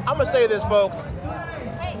 I'm gonna say this, folks.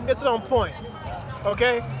 It's on point,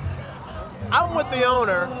 okay? I'm with the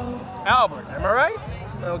owner, Albert. Am I right?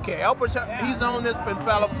 Okay, Albert's he's owned this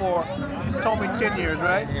Impala for, he's told me 10 years,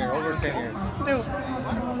 right? Yeah, over 10 years. Dude,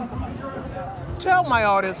 tell my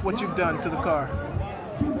audience what you've done to the car.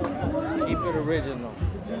 Keep it original.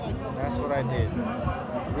 That's what I did.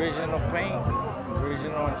 Original paint,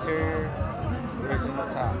 original interior, original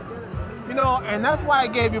top. And that's why I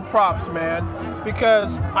gave you props, man,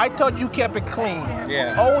 because I thought you kept it clean.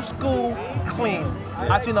 Yeah. Old school clean.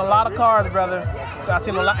 Yeah. I've seen a lot of cars, brother. So I've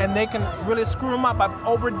seen a lot, and they can really screw them up by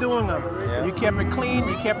overdoing them. Yeah. You kept it clean,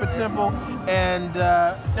 you kept it simple, and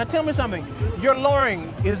now tell me something. Your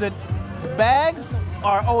lowering, is it bags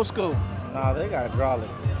or old school? No, they got hydraulics.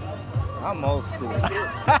 I'm old school. You know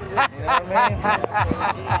what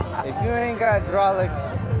I mean? If you ain't got hydraulics,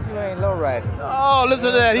 You ain't low riding. Oh,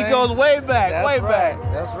 listen to that. He goes way back, That's way right. back.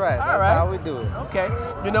 That's right. All That's right. how we do it. Okay.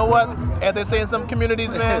 You know what? As they say in some communities,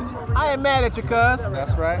 man, I ain't mad at you, cuz.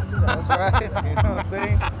 That's right. That's right. You know what I'm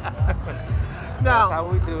saying? Now, That's how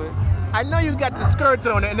we do it. I know you got the skirts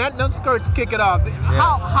on it, and those skirts kick it off.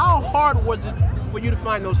 How hard was it for you to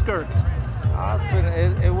find those skirts?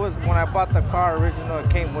 It was when I bought the car original. It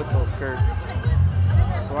came with those skirts,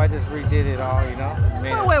 so I just redid it all. You know.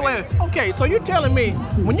 Wait. Okay, so you're telling me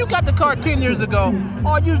when you got the car 10 years ago,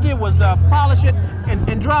 all you did was polish it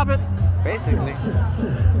and drop it? Basically,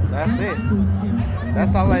 that's it.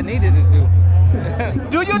 That's all I needed to do.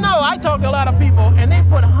 Do you know, I talked to a lot of people, and they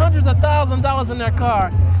put hundreds of thousands of dollars in their car,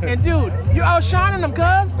 and dude, you're outshining them,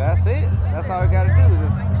 cuz. That's it. That's all I got to do.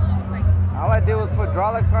 All I did was put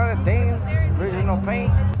hydraulics on it, Danes, original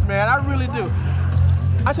paint. Man, I really do.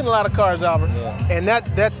 I've seen a lot of cars, Albert, and wait.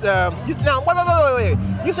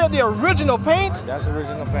 You said the original paint? That's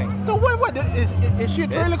original paint. So what, is she a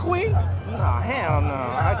trailer queen? No, hell no.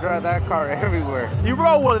 I drive that car everywhere. You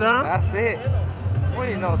roll with it, huh? That's it. What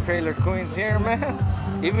do you know, trailer queens here, man?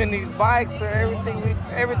 Even these bikes or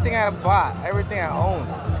everything I bought, everything I own,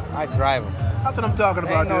 I drive them. That's what I'm talking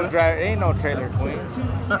about, dude. Ain't no trailer queens.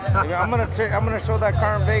 If I'm gonna show that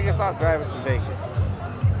car in Vegas, I'll drive it to Vegas.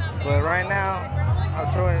 But right now, I'm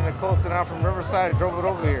showing it in the Colton out from Riverside. I drove it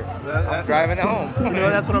over here. I'm driving it home. You know,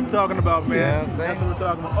 that's what I'm talking about, man. Yeah, I'm saying. That's what I'm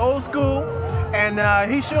talking about. Old school, and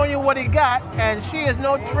he's showing you what he got, and she is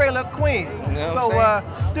no trailer queen. You know what I'm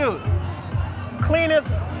so, dude, cleanest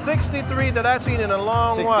 63 that I've seen in a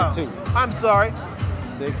long while. 62. I'm sorry.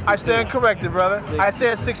 62. I stand corrected, brother. I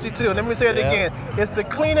said 62. Let me say it again. It's the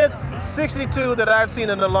cleanest 62 that I've seen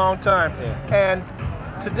in a long time. Yeah. And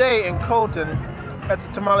today in Colton, at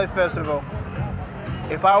the Tamale Festival,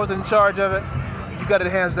 if I was in charge of it, you got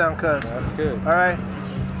it hands down, cuz. That's good. All right.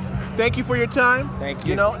 Thank you for your time. Thank you.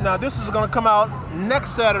 You know, now this is going to come out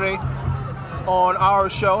next Saturday on our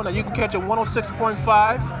show. Now you can catch it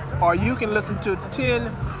 106.5, or you can listen to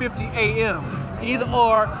 10:50 a.m. Either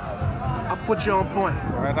or, I'll put you on point.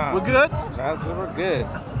 Right on. We're good? That's what we're good. You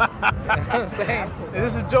know what I'm saying? And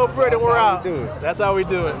this is Joe Britt, and we're out. That's how we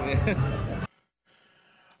do it. That's how we do it.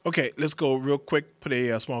 Okay, let's go real quick. Put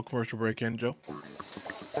a small commercial break in, Joe.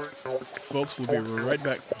 Folks, we'll be right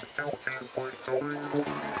back.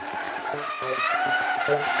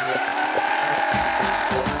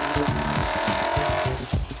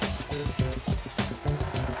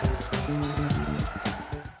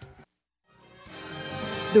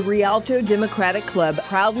 The Rialto Democratic Club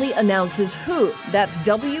proudly announces WHO, that's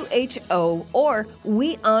WHO, or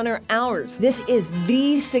We Honor Ours. This is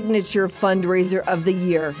the signature fundraiser of the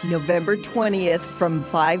year, November 20th from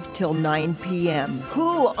 5 till 9 p.m.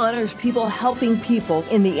 WHO honors people helping people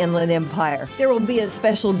in the Inland Empire. There will be a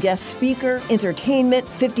special guest speaker, entertainment,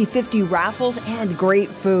 50-50 raffles, and great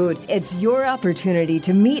food. It's your opportunity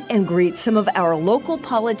to meet and greet some of our local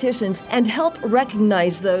politicians and help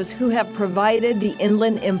recognize those who have provided the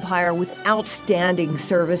Inland Empire with outstanding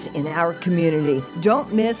service in our community.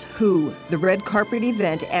 Don't miss WHO, the red carpet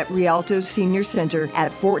event at Rialto Senior Center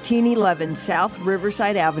at 1411 South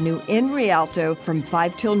Riverside Avenue in Rialto from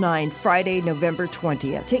 5 till 9, Friday, November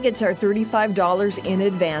 20th. Tickets are $35 in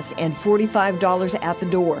advance and $45 at the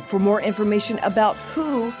door. For more information about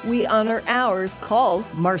WHO, We Honor Ours, call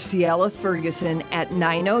Marciella Ferguson at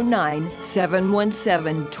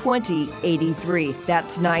 909-717-2083.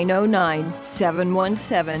 That's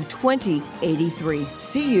 909-717-2083.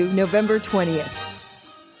 See you November 20th.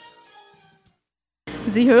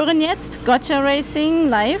 Sie hören jetzt Gotcha Racing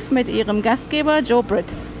live mit ihrem Gastgeber Joe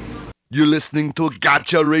Britt. You're listening to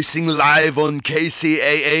Gotcha Racing live on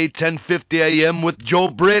KCAA 1050 AM with Joe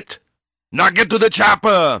Britt. Now get to the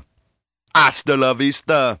chopper. Hasta la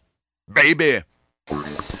vista, baby.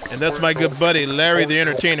 And that's my good buddy Larry the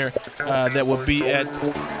Entertainer that will be at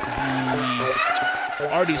the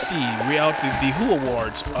RDC Rialto the WHO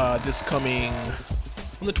Awards this coming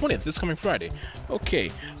on the 20th, this coming Friday.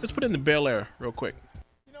 Okay, let's put in the Bel Air real quick.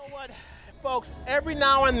 You know what, folks, every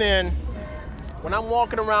now and then when I'm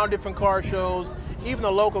walking around different car shows, even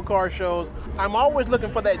the local car shows, I'm always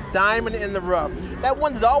looking for that diamond in the rough. That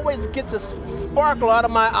one that always gets a sparkle out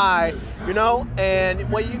of my eye, you know?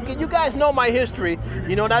 And well, you guys know my history,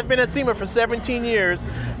 you know, and I've been at SEMA for 17 years,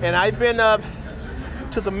 and I've been to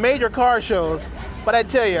some major car shows. But I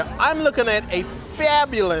tell you, I'm looking at a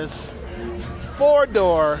fabulous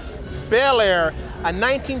four-door Bel Air, a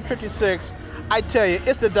 1956. I tell you,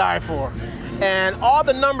 it's to die for. And all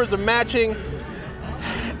the numbers are matching.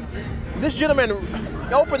 This gentleman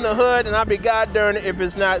opened the hood, and I'll be god darn if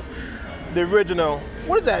it's not the original.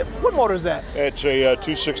 What is that? What motor is that? It's a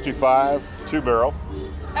 265 two-barrel.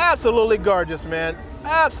 Absolutely gorgeous, man.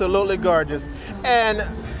 Absolutely gorgeous. And,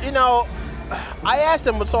 you know, I asked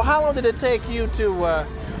him, so how long did it take you to, well,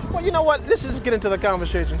 you know what? Let's just get into the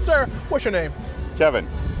conversation. Sir, what's your name? Kevin.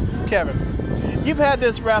 Kevin. You've had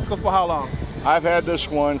this rascal for how long? I've had this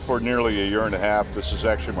one for nearly a year and a half. This is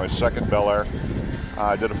actually my second Bel Air.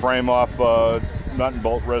 I did a frame off nut and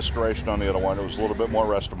bolt restoration on the other one. It was a little bit more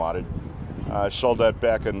restomodded. I sold that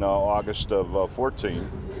back in August of 14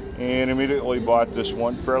 and immediately bought this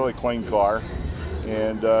one, fairly clean car,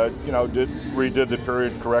 and you know, redid the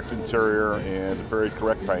period correct interior and the period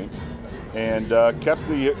correct paint, and kept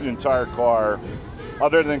the entire car,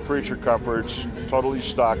 other than creature comforts, totally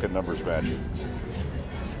stock and numbers matching.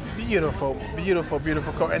 Beautiful, beautiful,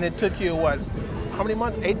 beautiful car. And it took you, what, how many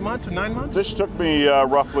months? 8 months or 9 months? This took me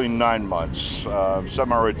roughly 9 months.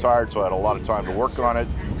 Semi-retired, so I had a lot of time to work on it.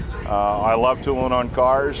 I love tooling on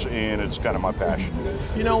cars, and it's kind of my passion.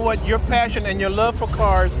 You know what? Your passion and your love for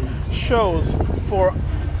cars shows for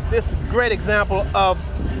this great example of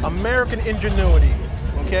American ingenuity,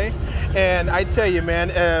 okay? And I tell you, man,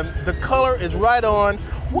 the color is right on.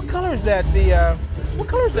 What color is that? What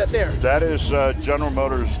color is that there? That is General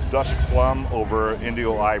Motors Dusk Plum over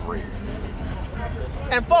Indio Ivory.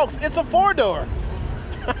 And folks, it's a 4-door.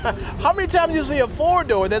 How many times do you see a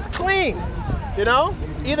 4-door that's clean? You know?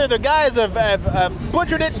 Either the guys have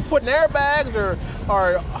butchered it and put airbags or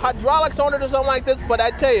hydraulics on it or something like this, but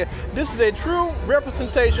I tell you, this is a true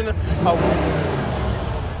representation of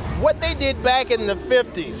what they did back in the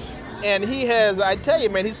 50s. And he has, I tell you,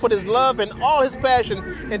 man, he's put his love and all his passion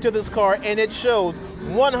into this car, and it shows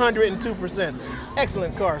 102%.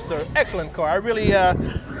 Excellent car, sir. Excellent car. I really,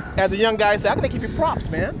 as a young guy, say, I'm going to give you props,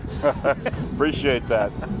 man. Appreciate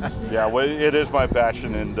that. Yeah, well, it is my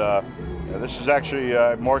passion, and this is actually,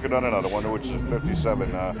 I'm working on another one, which is a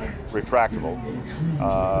 57 retractable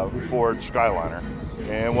Ford Skyliner.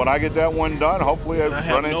 And when I get that one done, hopefully I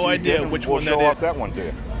run into you again, which we'll one show that off is. that one to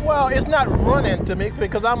you. Well, it's not run into me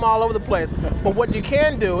because I'm all over the place. But what you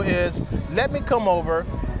can do is let me come over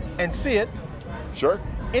and see it. Sure.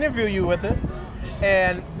 Interview you with it.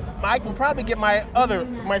 And I can probably get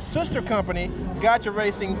my sister company, Gotcha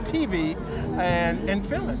Racing TV, and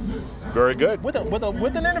film it. Very good. With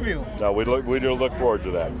an interview. No, we do look forward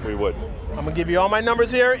to that. We would. I'm gonna give you all my numbers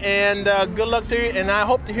here, and good luck to you. And I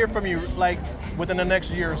hope to hear from you like within the next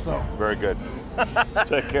year or so. Very good.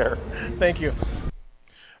 Take care. Thank you.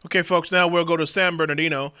 Okay, folks, now we'll go to San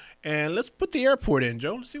Bernardino, and let's put the airport in,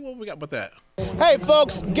 Joe. Let's see what we got with that. Hey,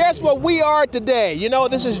 folks, guess what we are today? You know,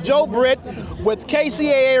 this is Joe Britt with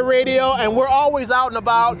KCAA Radio, and we're always out and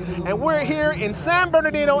about, and we're here in San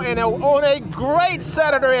Bernardino and on a great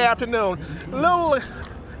Saturday afternoon. A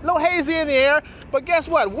little hazy in the air, but guess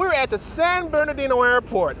what? We're at the San Bernardino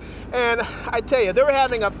Airport, and I tell you, they're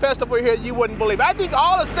having a festival here you wouldn't believe. I think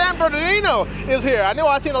all of San Bernardino is here. I know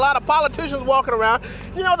I've seen a lot of politicians walking around.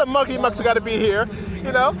 You know the monkey mucks got to be here,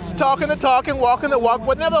 you know, talking the talk and walking the walk,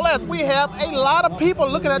 but nevertheless, we have a lot of people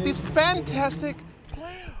looking at these fantastic.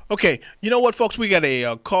 Okay, you know what, folks? We got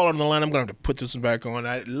a caller on the line. I'm going to put this back on.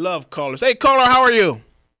 I love callers. Hey, caller, how are you?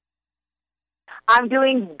 I'm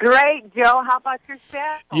doing great, Joe. How about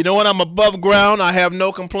yourself? You know what? I'm above ground. I have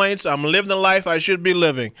no complaints. I'm living the life I should be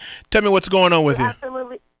living. Tell me what's going on with you.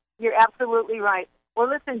 You're absolutely right. Well,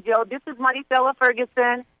 listen, Joe, this is Maricela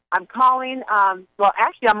Ferguson. I'm calling. Well,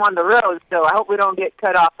 actually, I'm on the road, so I hope we don't get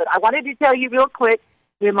cut off. But I wanted to tell you real quick,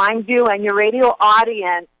 remind you and your radio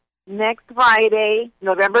audience, next Friday,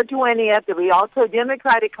 November 20th, the Rialto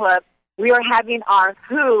Democratic Club, we are having our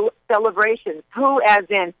Who celebrations. Who as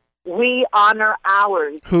in we honor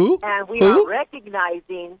ours. Who? And we are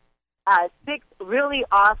recognizing 6 really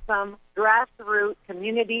awesome grassroots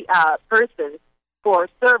community persons for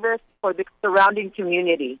service for the surrounding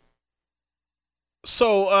community.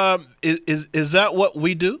 So is that what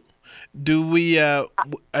we do? Do we?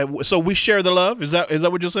 So we share the love? Is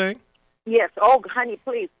that what you're saying? Yes. Oh, honey,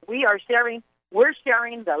 please. We're sharing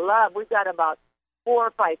the love. We've got about 4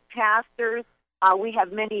 or 5 pastors. We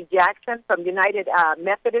have Minnie Jackson from United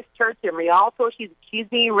Methodist Church in Rialto. She's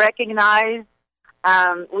being recognized.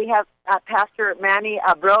 We have Pastor Manny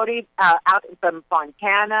Brody out from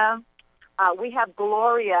Fontana. We have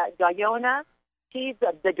Gloria Guyona. She's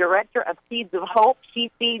the director of Seeds of Hope.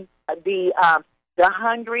 She feeds the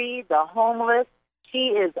hungry, the homeless. She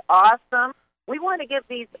is awesome. We want to give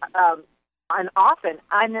these often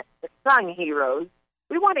unsung heroes.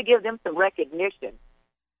 We want to give them some recognition.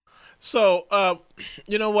 So,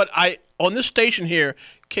 you know what? On this station here,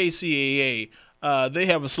 KCAA, they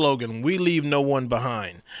have a slogan: "We leave no one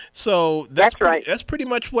behind." So that's right. That's pretty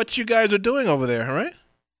much what you guys are doing over there, right?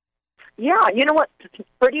 Yeah, you know what?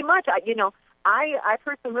 Pretty much. I've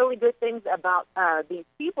heard some really good things about these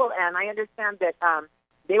people, and I understand that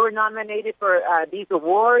they were nominated for these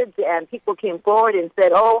awards, and people came forward and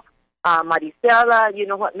said, oh, Maricela, you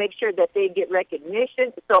know what, make sure that they get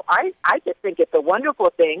recognition. So I just think it's a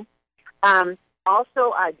wonderful thing.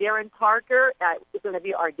 Also, Darren Parker is going to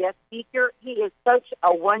be our guest speaker. He is such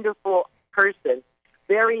a wonderful person,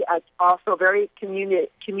 also very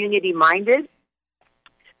community-minded.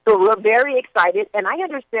 So we're very excited. And I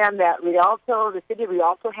understand that the city of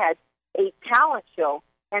Rialto has a talent show.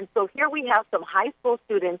 And so here we have some high school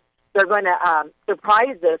students. They're going to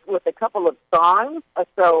surprise us with a couple of songs.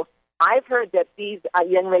 So I've heard that these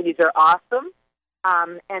young ladies are awesome.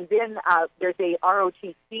 And then there's a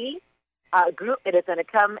ROTC group that is going to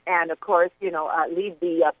come and, of course, lead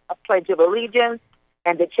the Pledge of Allegiance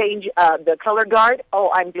and to change the color guard. Oh,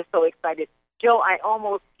 I'm just so excited. Joe, I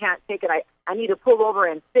almost can't take it. I need to pull over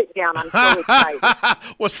and sit down. I'm so excited.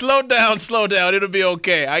 Well, slow down. It'll be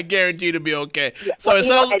okay. I guarantee it'll be okay. Yeah. So it's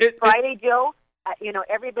Friday, Joe.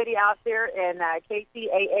 Everybody out there in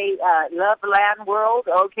KCAA Love Land World,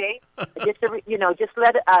 okay? just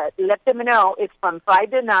let them know it's from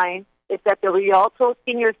 5 to 9. It's at the Rialto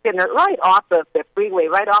Senior Center, right off of the freeway,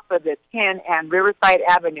 right off of the 10 and Riverside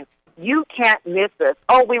Avenue. You can't miss us.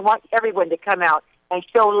 Oh, we want everyone to come out and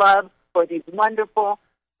show love for these wonderful,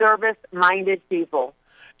 service-minded people.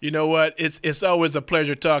 You know what? It's always a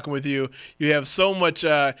pleasure talking with you. You have so much.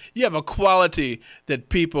 You have a quality that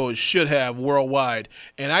people should have worldwide,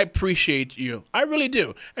 and I appreciate you. I really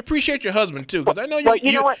do. I appreciate your husband too, because I know you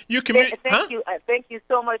commute. Thank you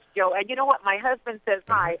so much, Joe. And you know what? My husband says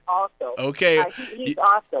hi also. Okay. He's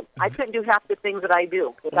awesome. I couldn't do half the things that I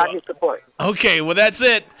do without his support. Okay. Well, that's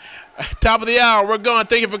it. Top of the hour. We're gone.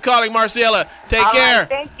 Thank you for calling, Marcella. Take care. Right,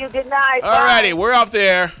 thank you. Good night. All righty. We're off the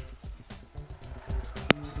air.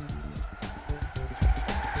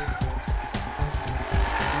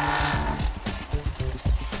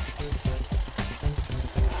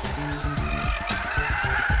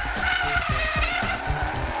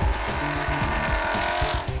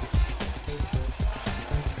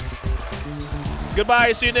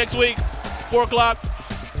 Goodbye. See you next week. 4 o'clock.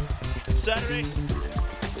 Saturday.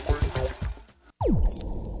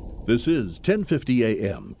 This is 1050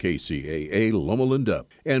 AM KCAA Loma Linda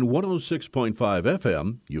and 106.5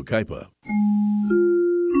 FM Yucaipa.